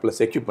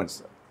ப்ளஸ் எக்யூப்மெண்ட்ஸ்,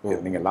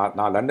 நீங்கள்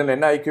நான் லண்டனில்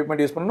என்ன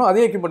எக்யூப்மெண்ட் யூஸ் பண்ணணும்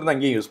அதே எக்யூப்மெண்ட் தான்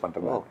அங்கேயும் யூஸ்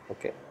பண்ணுறேன்.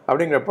 ஓகே,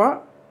 அப்படிங்கிறப்ப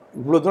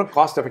இவ்வளோ தூரம்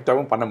காஸ்ட்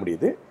எஃபெக்டாகவும் பண்ண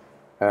முடியுது,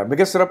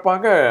 மிக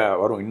சிறப்பாக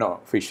வரும் இன்னும்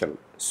ஃபியூச்சர்.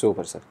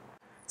 Super sir.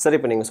 சார்,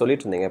 இப்போ நீங்கள்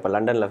சொல்லிட்டு இருந்தீங்க இப்போ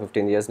லண்டனில்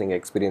 15 இயர்ஸ் நீங்கள்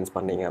எக்ஸ்பீரியன்ஸ்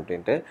பண்ணீங்க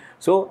அப்படின்ட்டு.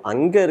 ஸோ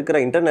அங்கே இருக்கிற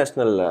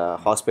இன்டர்நேஷ்னல்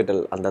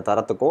ஹாஸ்பிட்டல் அந்த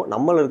தரத்துக்கும்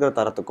நம்ம இருக்கிற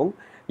தரத்துக்கும்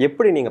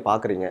எப்படி நீங்கள்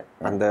பார்க்குறீங்க?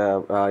 அந்த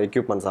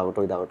எக்யூப்மெண்ட்ஸ்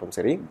ஆகட்டும் இதாகட்டும்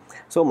சரி,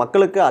 ஸோ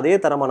மக்களுக்கு அதே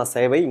தரமான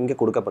சேவை இங்கே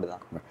கொடுக்கப்படுதா?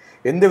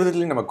 எந்த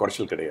விதத்துலையும் நமக்கு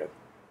குறைச்சல் கிடையாது.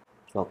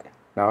 ஓகே,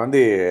 நான்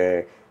வந்து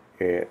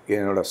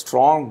என்னோட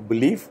ஸ்ட்ராங்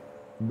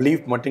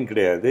பிலீஃப் மட்டும்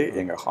கிடையாது,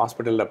 எங்கள்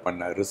ஹாஸ்பிட்டலில்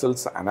பண்ண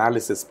ரிசல்ட்ஸ்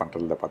அனாலிசிஸ்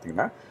பண்ணுறதுல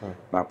பார்த்தீங்கன்னா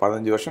நான்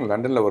 15 வருஷம்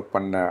லண்டனில் ஒர்க்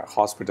பண்ண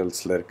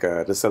ஹாஸ்பிட்டல்ஸில் இருக்க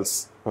ரிசல்ட்ஸ்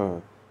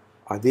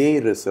அதே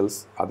ரிசல்ட்ஸ்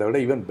அதை விட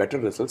ஈவன்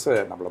பெட்டர் ரிசல்ட்ஸ்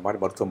நம்மள மாதிரி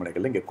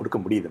மருத்துவமனைகள் இங்கே கொடுக்க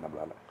முடியுது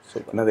நம்மளால்.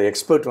 ஏன்னா அந்த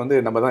எக்ஸ்பர்ட் வந்து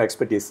நம்ம தான்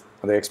எக்ஸ்பர்டீஸ்,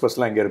 அந்த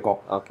எக்ஸ்பர்ட்ஸ்லாம் இங்கே இருக்கும்.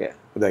 ஓகே,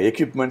 இந்த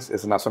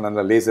எக்யூப்மெண்ட்ஸ் நான் சொன்ன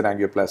அந்த லேசர்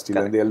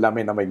ஆங்கியோபிளாஸ்டிலேருந்து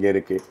எல்லாமே நம்ம இங்கே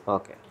இருக்குது.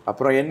 ஓகே,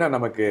 அப்புறம் என்ன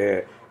நமக்கு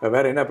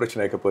வேறு என்ன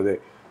பிரச்சனை இருக்க போகுது?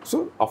 ஸோ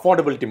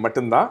அஃபோர்டபிலிட்டி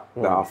மட்டும்தான்.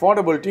 இந்த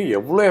அஃபோர்டபிலிட்டி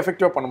எவ்வளோ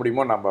எஃபெக்டிவாக பண்ண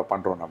முடியுமோ நம்ம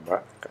பண்ணுறோம். நம்ம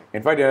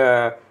இன்ஃபேக்ட்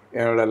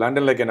என்னோட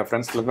லண்டனில் இருக்க என்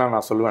ஃப்ரெண்ட்ஸ்லாம்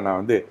நான் சொல்லுவேன், நான்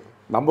வந்து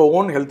நம்ம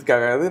ஓன்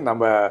ஹெல்த்துக்காகாது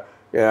நம்ம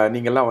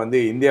நீங்கள்லாம் வந்து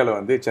இந்தியாவில்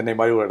வந்து சென்னை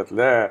மாதிரி ஒரு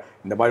இடத்துல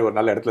இந்த மாதிரி ஒரு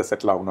நல்ல இடத்துல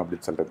செட்டில் ஆகணும்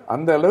அப்படின்னு சொல்கிறது.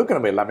 அந்த அளவுக்கு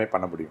நம்ம எல்லாமே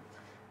பண்ண முடியும்.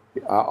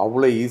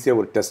 அவ்வளோ ஈஸியாக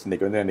ஒரு டெஸ்ட்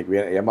இன்றைக்கி வந்து இன்றைக்கி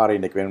எம்ஆர்ஐ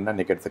இன்றைக்கி வேணும்னா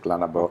இன்றைக்கி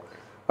எடுத்துக்கலாம். நம்ம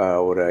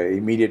ஒரு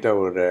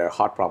இமீடியட்டாக ஒரு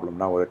ஹார்ட்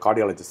ப்ராப்ளம்னா ஒரு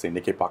கார்டியாலஜிஸ்ட்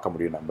இன்றைக்கே பார்க்க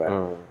முடியும். நம்ம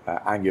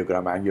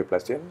ஆங்கியோகிராம்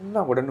ஆங்கியோபிளாஸ்டி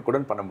எல்லாம்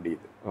உடனுக்குடன் பண்ண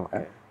முடியுது.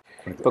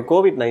 இப்போ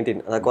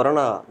COVID-19 அந்த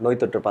கொரோனா நோய்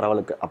தொற்று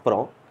பரவலுக்கு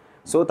அப்புறம்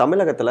ஸோ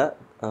தமிழகத்தில்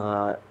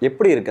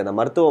எப்படி இருக்குது அந்த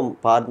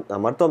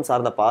மருத்துவம்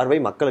சார்ந்த பார்வை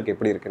மக்களுக்கு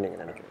எப்படி இருக்குன்னு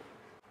நீங்கள் நினைக்கிறீங்க?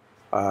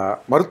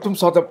 மருத்துவம்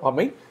சார்ந்த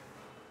பார்வை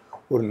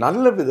ஒரு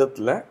நல்ல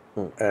விதத்தில்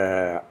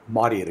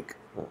மாறி இருக்கு.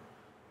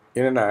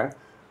 என்னென்னா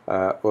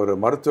ஒரு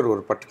மருத்துவர்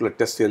ஒரு பர்டிகுலர்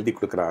டெஸ்ட் எழுதி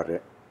கொடுக்குறாரு,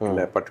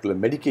 இல்லை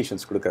பர்டிகுலர்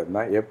மெடிக்கேஷன்ஸ்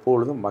கொடுக்குறதுனா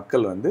எப்பொழுதும்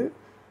மக்கள் வந்து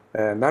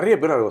நிறைய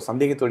பேர் அதை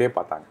சந்தேகத்தோடையே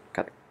பார்த்தாங்க.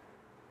 கரெக்ட்.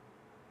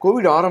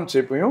 கோவிட்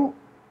ஆரம்பிச்சப்பையும்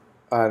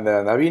அந்த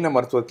நவீன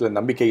மருத்துவத்தில்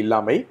நம்பிக்கை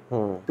இல்லாமை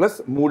ப்ளஸ்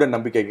மூட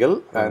நம்பிக்கைகள்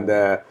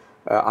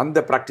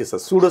அந்த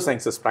ப்ராக்டிசஸ் சூடோ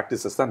சயின்சஸ்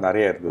ப்ராக்டிசஸ் தான்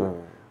நிறைய இருந்தது.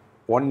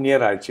 1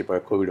 இயர் ஆயிடுச்சு இப்போ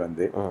கோவிட்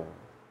வந்து.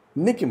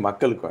 இன்னைக்கு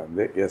மக்களுக்கு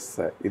வந்து எஸ்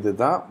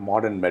இதுதான்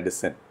மாடர்ன்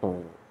மெடிசன்,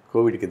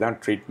 கோவிடுக்கு தான்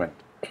ட்ரீட்மெண்ட்,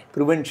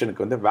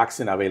 ப்ரிவென்ஷனுக்கு வந்து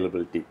வேக்சின்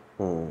அவைலபிலிட்டி,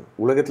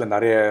 உலகத்தில்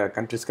நிறைய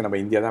கண்ட்ரிஸ்க்கு நம்ம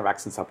இந்தியா தான்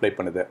வேக்சின் சப்ளை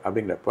பண்ணுது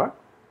அப்படிங்கிறப்ப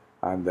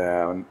அந்த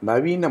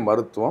நவீன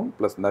மருத்துவம்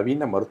ப்ளஸ்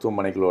நவீன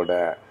மருத்துவமனைகளோட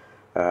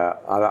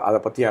அதை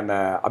பற்றியான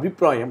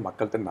அபிப்பிராயம்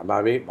மக்கள்கிட்ட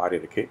நல்லாவே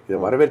மாறி இருக்கு.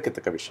 இது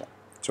வரவேற்கத்தக்க விஷயம்.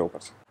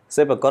 Super sir.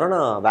 சார், இப்போ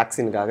கொரோனா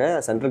வேக்சினுக்காக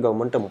சென்ட்ரல்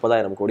கவர்மெண்ட்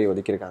 30,000 கோடி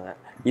ஒதுக்கியிருக்காங்க.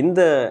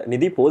 இந்த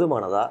நிதி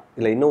போதுமானதா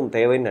இல்லை இன்னும்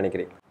தேவைன்னு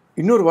நினைக்கிறீங்க?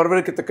 இன்னொரு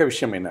வரவேற்கத்தக்க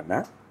விஷயம் என்னென்னா,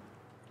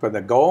 இப்போ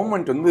இந்த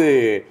கவர்மெண்ட் வந்து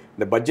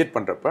இந்த பட்ஜெட்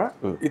பண்ணுறப்ப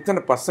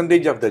இத்தனை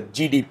percentage of the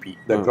GDP,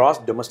 the gross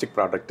domestic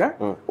ப்ராடக்டை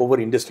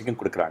ஒவ்வொரு இண்டஸ்ட்ரிக்கும்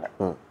கொடுக்குறாங்க.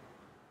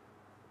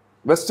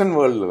 வெஸ்டர்ன்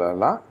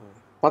வேர்ல்டுலலாம்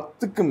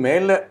 10க்கு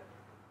மேலே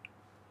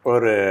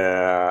ஒரு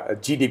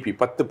ஜிடிபி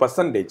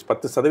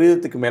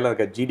 10% மேலே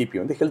இருக்க ஜிடிபி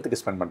வந்து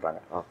ஹெல்த்துக்கு ஸ்பெண்ட் பண்ணுறாங்க.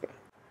 ஓகே.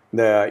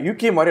 இந்த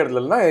யூகே மாதிரி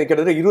இடத்துலலாம்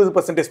கிட்டத்தட்ட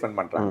 20% ஸ்பெண்ட்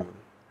பண்ணுறாங்க.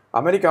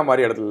 அமெரிக்கா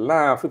மாதிரி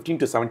இடத்துலலாம் 15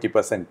 to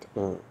 70%.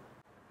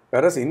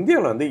 வேற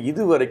இந்தியாவில் வந்து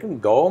இது வரைக்கும்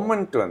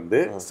கவர்மெண்ட் வந்து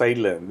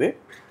சைடில் இருந்து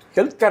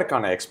ஹெல்த்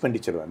கேருக்கான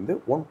எக்ஸ்பெண்டிச்சர் வந்து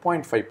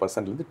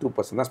 1.5%லேருந்து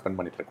 2% தான் ஸ்பெண்ட்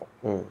பண்ணிட்டு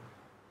இருக்கோம்.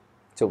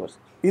 சூப்பர்.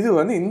 இது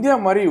வந்து இந்தியா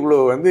மாதிரி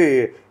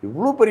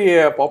இவ்வளோ பெரிய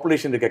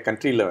பாப்புலேஷன் இருக்க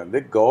கண்ட்ரியில் வந்து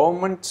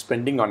government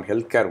spending on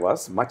health care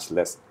was much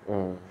less.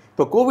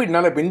 இப்போ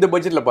கோவிட்னால இப்போ இந்த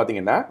பட்ஜெட்டில்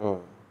பார்த்தீங்கன்னா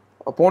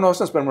போன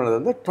வருஷம் ஸ்பெண்ட் பண்ணது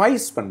வந்து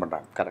ட்வைஸ் ஸ்பெண்ட்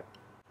பண்ணுறாங்க. கரெக்ட்.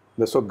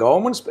 இந்த so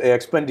government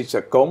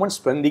expenditure, government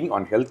spending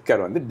on health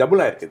care வந்து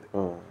டபுள் ஆயிருக்குது.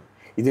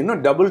 இது இன்னும்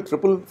டபுள்,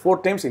 ட்ரிபிள், 4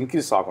 times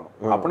இன்க்ரீஸ் ஆகணும்.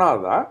 அப்படின்னா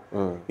தான்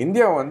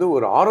இந்தியா வந்து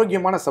ஒரு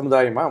ஆரோக்கியமான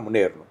சமுதாயமாக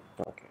முன்னேறணும்.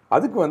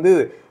 அதுக்கு வந்து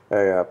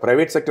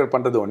ப்ரைவேட் செக்டர்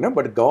பண்ணுறது ஒன்று,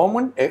 but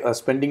government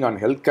spending on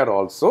health care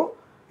also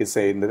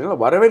இந்த இதில்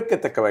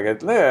வரவேற்கத்தக்க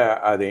வகையில்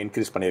அதை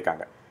இன்க்ரீஸ்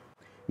பண்ணியிருக்காங்க.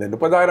 இந்த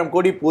 30,000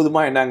 கோடி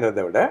போதுமா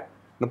என்னங்கிறத விட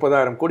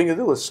 30,000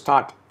 கோடிங்கிறது ஒரு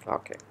ஸ்டார்ட்.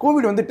 ஓகே.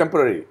 கோவிட் வந்து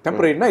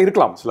டெம்பரரினா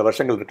இருக்கலாம், சில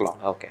வருஷங்கள் இருக்கலாம்.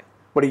 ஓகே.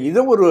 பட்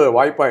இதை ஒரு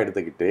வாய்ப்பாக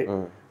எடுத்துக்கிட்டு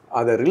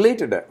அதை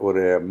ரிலேட்டட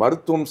ஒரு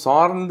மருத்துவம்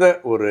சார்ந்த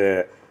ஒரு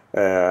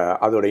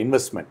அதோட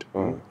இன்வெஸ்ட்மெண்ட்,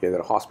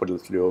 எதோ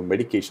ஹாஸ்பிட்டல்ஸ்லையோ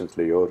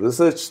மெடிக்கேஷன்ஸ்லையோ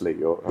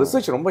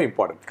ரிசர்ச் ரொம்ப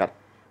இம்பார்ட்டன்ட்.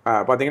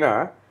 பார்த்தீங்கன்னா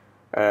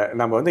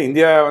நம்ம வந்து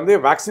இந்தியா வந்து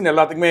வேக்சின்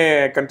எல்லாத்துக்குமே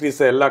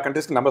எல்லா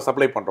கண்ட்ரிஸ்க்கும் நம்ம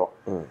சப்ளை பண்ணுறோம்.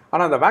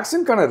 ஆனால் அந்த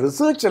வேக்சின்கான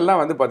ரிசர்ச் எல்லாம்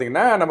வந்து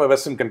பார்த்தீங்கன்னா நம்ம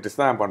வெஸ்டர்ன் கண்ட்ரிஸ்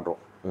தான் பண்ணுறோம்.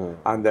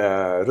 அந்த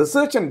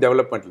ரிசர்ச் அண்ட்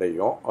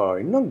டெவலப்மெண்ட்லையும்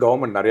இன்னும்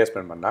கவர்மெண்ட் நிறைய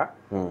ஸ்பெண்ட்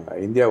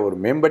பண்ணால் இந்தியா ஒரு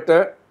மேம்பட்ட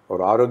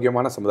ஒரு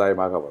ஆரோக்கியமான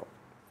சமுதாயமாக வரும்.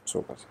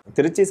 Super sir.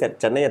 திருச்சி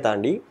சென்னையை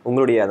தாண்டி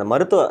உங்களுடைய அந்த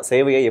மருத்துவ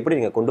சேவையை எப்படி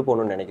நீங்கள் கொண்டு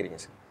போகணும்னு நினைக்கிறீங்க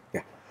சார்?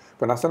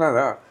 இப்போ நான் சொன்னேன்,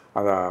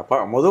 அதை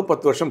முதல்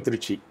 10 வருஷம்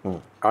திருச்சி,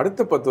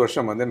 அடுத்த 10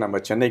 வருஷம் வந்து நம்ம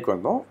சென்னைக்கு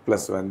வந்தோம்.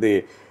 ப்ளஸ் வந்து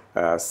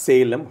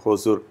சேலம்,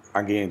 ஹொசூர்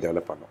அங்கேயும்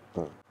டெவலப் பண்ணோம்.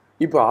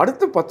 இப்போ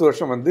அடுத்த 10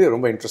 வருஷம் வந்து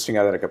ரொம்ப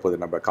இன்ட்ரெஸ்டிங்காக தான் இருக்க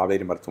போகுது. நம்ம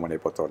காவேரி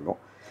மருத்துவமனையை பொறுத்த வரணும்.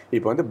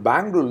 இப்போ வந்து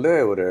பெங்களூரில்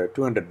ஒரு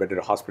 200 பெட்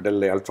ஹாஸ்பிட்டல்,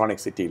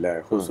 எலக்ட்ரானிக் சிட்டியில்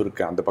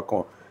ஹொசூருக்கு அந்த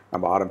பக்கம்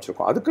நம்ம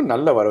ஆரம்பிச்சிருக்கோம். அதுக்கு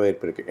நல்ல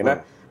வரவேற்பு இருக்குது. ஏன்னா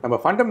நம்ம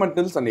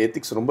ஃபண்டமெண்டல்ஸ் அண்ட்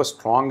எத்திக்ஸ் ரொம்ப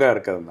ஸ்ட்ராங்காக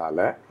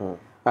இருக்கிறதுனால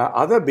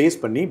அதை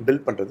பேஸ் பண்ணி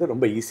பில்ட் பண்ணுறது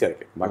ரொம்ப ஈஸியாக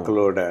இருக்குது.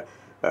 மக்களோட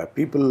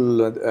பீப்புள்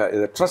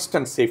ட்ரஸ்ட்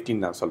அண்ட்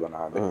சேஃப்டின்னு நான் சொல்லுவேன்.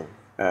 நான் அது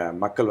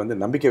மக்கள் வந்து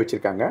நம்பிக்கை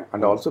வச்சுருக்காங்க.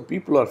 And also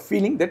people are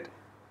feeling that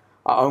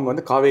அவங்க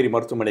வந்து காவேரி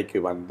மருத்துவமனைக்கு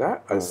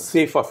வந்தால்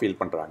சேஃபாக ஃபீல்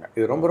பண்ணுறாங்க.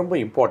 இது ரொம்ப ரொம்ப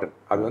இம்பார்ட்டன்ட்.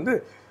 அது வந்து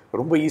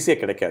ரொம்ப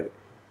ஈஸியாக கிடைக்காது.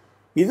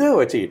 இதை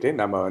வச்சுக்கிட்டு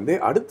நம்ம வந்து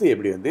அடுத்து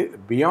எப்படி வந்து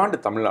பியாண்ட்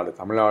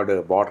தமிழ்நாடு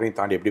பார்டரையும்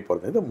தாண்டி எப்படி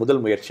போகிறது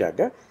முதல்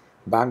முயற்சியாக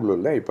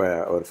பெங்களூரில் இப்போ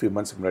ஒரு ஃபியூ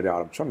மந்த்ஸ்க்கு முன்னாடி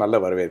ஆரம்பித்தோம். நல்ல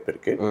வரவேற்பு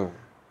இருக்குது.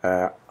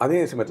 அதே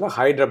சமயத்தில்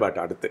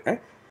ஹைதராபாத் அடுத்து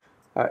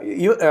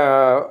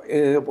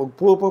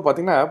போக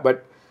பார்த்தீங்கன்னா,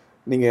 பட்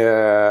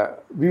நீங்கள்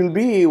வில்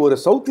பி ஒரு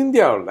சவுத்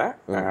இந்தியாவில்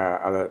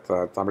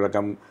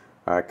தமிழகம்,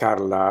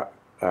 கேரளா,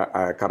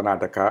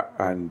 கர்நாடகா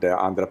அண்ட்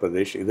ஆந்திர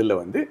பிரதேஷ் இதில்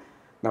வந்து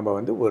நம்ம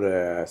வந்து ஒரு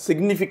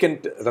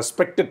சிக்னிஃபிகண்ட்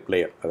ரெஸ்பெக்டட்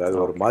பிளேயர், அதாவது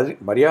ஒரு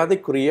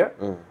மரியாதைக்குரிய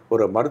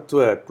ஒரு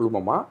மருத்துவ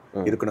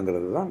குழுமமாக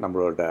இருக்கணுங்கிறது தான்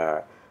நம்மளோட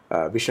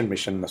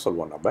மிஷன்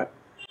சொல்லுவோம். நம்ம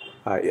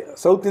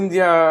சவுத்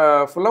இந்தியா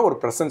ஃபுல்லாக ஒரு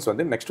ப்ரெசன்ஸ்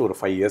வந்து நெக்ஸ்ட் ஒரு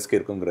 5 இயர்ஸ்க்கு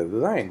இருக்குங்கிறது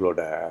தான்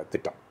எங்களோட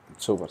திட்டம்.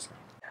 Super sir.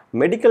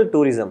 மெடிக்கல்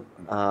டூரிசம்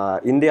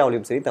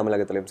இந்தியாவிலையும் சரி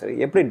தமிழகத்திலையும் சரி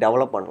எப்படி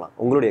டெவலப் பண்ணலாம்,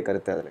 உங்களுடைய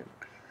கருத்து அதில்?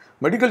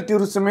 மெடிக்கல்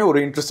டூரிசமே ஒரு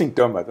இன்ட்ரெஸ்டிங்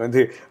டேர்ம். அது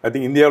வந்து ஐ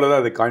திங்க் இந்தியாவில்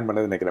தான் அது காயின்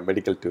பண்ணது நினைக்கிறேன்,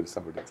 மெடிக்கல்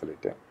டூரிசம் அப்படின்னு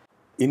சொல்லிட்டு.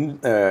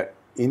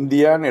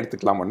 இந்தியான்னு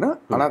எடுத்துக்கலாம் ஒன்று.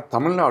 ஆனால்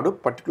தமிழ்நாடு,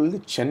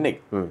 பர்டிகுலர்லி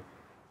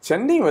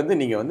சென்னை வந்து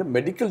நீங்கள் வந்து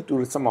medical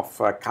tourism of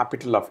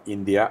capital of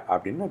India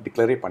அப்படின்னு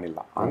டிக்ளரே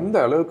பண்ணிடலாம். அந்த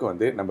அளவுக்கு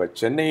வந்து நம்ம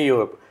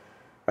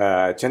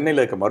சென்னையில்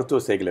இருக்க மருத்துவ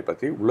சேவைகளை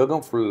பற்றி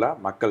உலகம்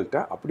ஃபுல்லாக மக்கள்கிட்ட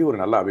அப்படி ஒரு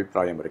நல்ல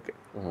அபிப்பிராயம் இருக்குது.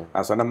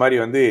 நான் சொன்ன மாதிரி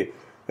வந்து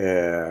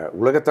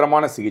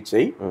உலகத்தரமான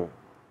சிகிச்சை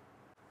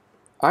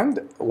and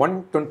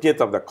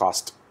 1/20th of the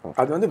cost.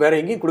 அது வந்து வேற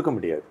எங்கேயும் கொடுக்க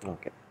முடியாது.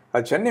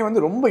 அது சென்னை வந்து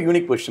ரொம்ப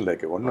யூனிக் பொசிஷனில்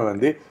இருக்குது. ஒன்று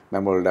வந்து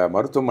நம்மளோட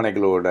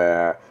மருத்துவமனைகளோட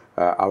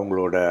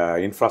அவங்களோட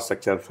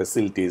infrastructure,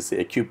 facilities,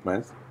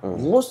 equipments,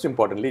 most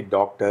importantly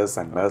doctors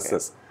and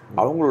nurses,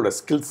 அவங்களோட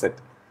ஸ்கில் செட்.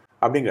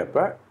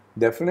 அப்படிங்கிறப்ப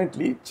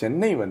டெஃபினெட்லி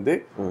சென்னை வந்து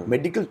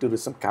medical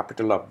tourism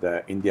capital of the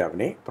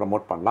இந்தியாவினே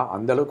ப்ரமோட் பண்ணலாம்.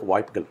 அந்த அளவுக்கு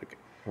வாய்ப்புகள்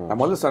இருக்குது. நம்ம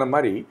வந்து சொன்ன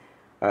மாதிரி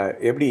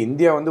எப்படி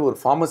இந்தியா வந்து ஒரு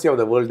ஃபார்மசி ஆஃப்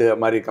த வேர்ல்டு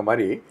மாதிரி இருக்க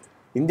மாதிரி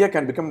India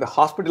can become the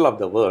hospital of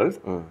the world.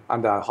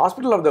 அந்த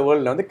ஹாஸ்பிட்டல் ஆஃப் த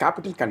வேர்ல்டில் வந்து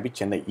capital can be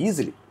Chennai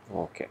easily.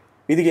 Okay.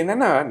 இதுக்கு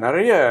என்னென்னா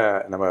நிறைய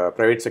நம்ம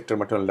ப்ரைவேட் செக்டர்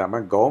மட்டும்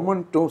இல்லாமல்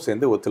கவர்மெண்ட்டும்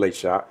சேர்ந்து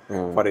ஒத்துழைச்சா,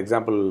 ஃபார்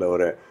எக்ஸாம்பிள்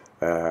ஒரு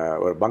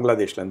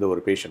பங்களாதேஷ்லேருந்து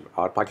ஒரு பேஷண்ட்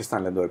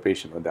பாகிஸ்தான்லேருந்து ஒரு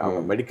பேஷண்ட் வந்து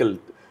அவங்க மெடிக்கல்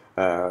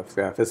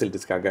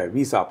ஃபெசிலிட்டிஸ்க்காக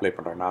வீசா அப்ளை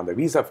பண்ணுறாங்கன்னா அந்த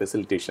வீசா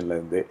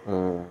ஃபெசிலிட்டேஷன்லேருந்து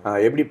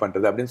எப்படி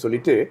பண்ணுறது அப்படின்னு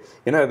சொல்லிட்டு,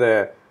 ஏன்னா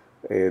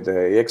இது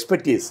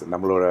எக்ஸ்பர்டீஸ்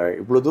நம்மளோட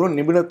இவ்வளோ தூரம்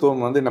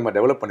நிபுணத்துவம் வந்து நம்ம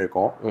டெவலப்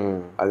பண்ணியிருக்கோம்.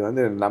 அது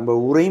வந்து நம்ம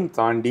ஊரையும்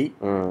தாண்டி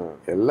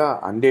எல்லா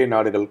அண்டை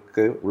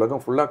நாடுகளுக்கு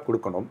உலகம் ஃபுல்லாக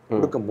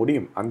கொடுக்க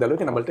முடியும். அந்த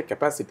அளவுக்கு நம்மள்ட்ட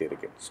கெப்பாசிட்டி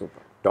இருக்குது.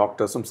 சூப்பர்.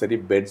 டாக்டர்ஸும் சரி,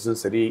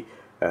 பெட்ஸும் சரி,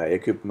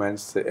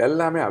 எக்யூப்மெண்ட்ஸ்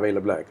எல்லாமே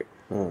அவைலபிளாக இருக்குது.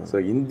 So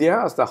India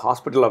as the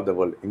hospital of the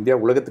world, India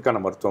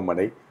உலகத்துக்கான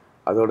மருத்துவமனை,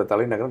 அதோட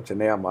தலைநகரம்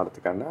சென்னையாக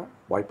மாறதுக்கான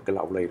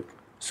வாய்ப்புகள் அவ்வளோ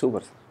இருக்குது.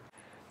 Super sir.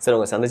 சார்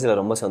உங்கள் சந்திச்சதில்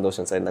ரொம்ப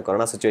சந்தோஷம் சார். இந்த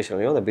கொரோனா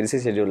சுச்சுவேஷன்லையும் இந்த பிஸி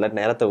ஷெட்யூலில்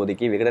நேரத்தை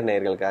ஒதுக்கி விகடன்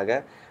நேயர்களுக்காக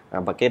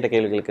நம்ம கேட்ட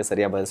கேள்விகளுக்கு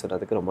சரியாக பதில்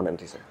சொல்கிறதுக்கு ரொம்ப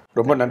நன்றி சார்.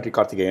 ரொம்ப நன்றி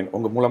கார்த்திகேயன்.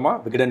 உங்கள்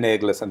மூலமாக விகடன்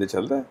நேயர்களை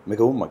சந்திச்சதில்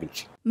மிகவும்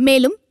மகிழ்ச்சி.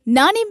 மேலும்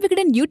நாணயம்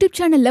விகடன் யூடியூப்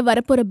சேனல்ல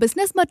வரப்போற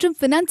பிசினஸ் மற்றும்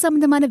ஃபினான்ஸ்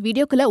சம்பந்தமான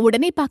வீடியோக்களை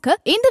உடனே பார்க்க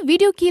இந்த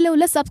வீடியோ கீழே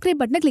உள்ள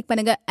சப்ஸ்கிரைப் பட்டனை கிளிக்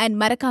பண்ணுங்க. அண்ட்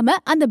மறக்காம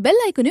அந்த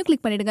பெல் ஐக்கனையும்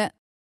கிளிக் பண்ணிடுங்க.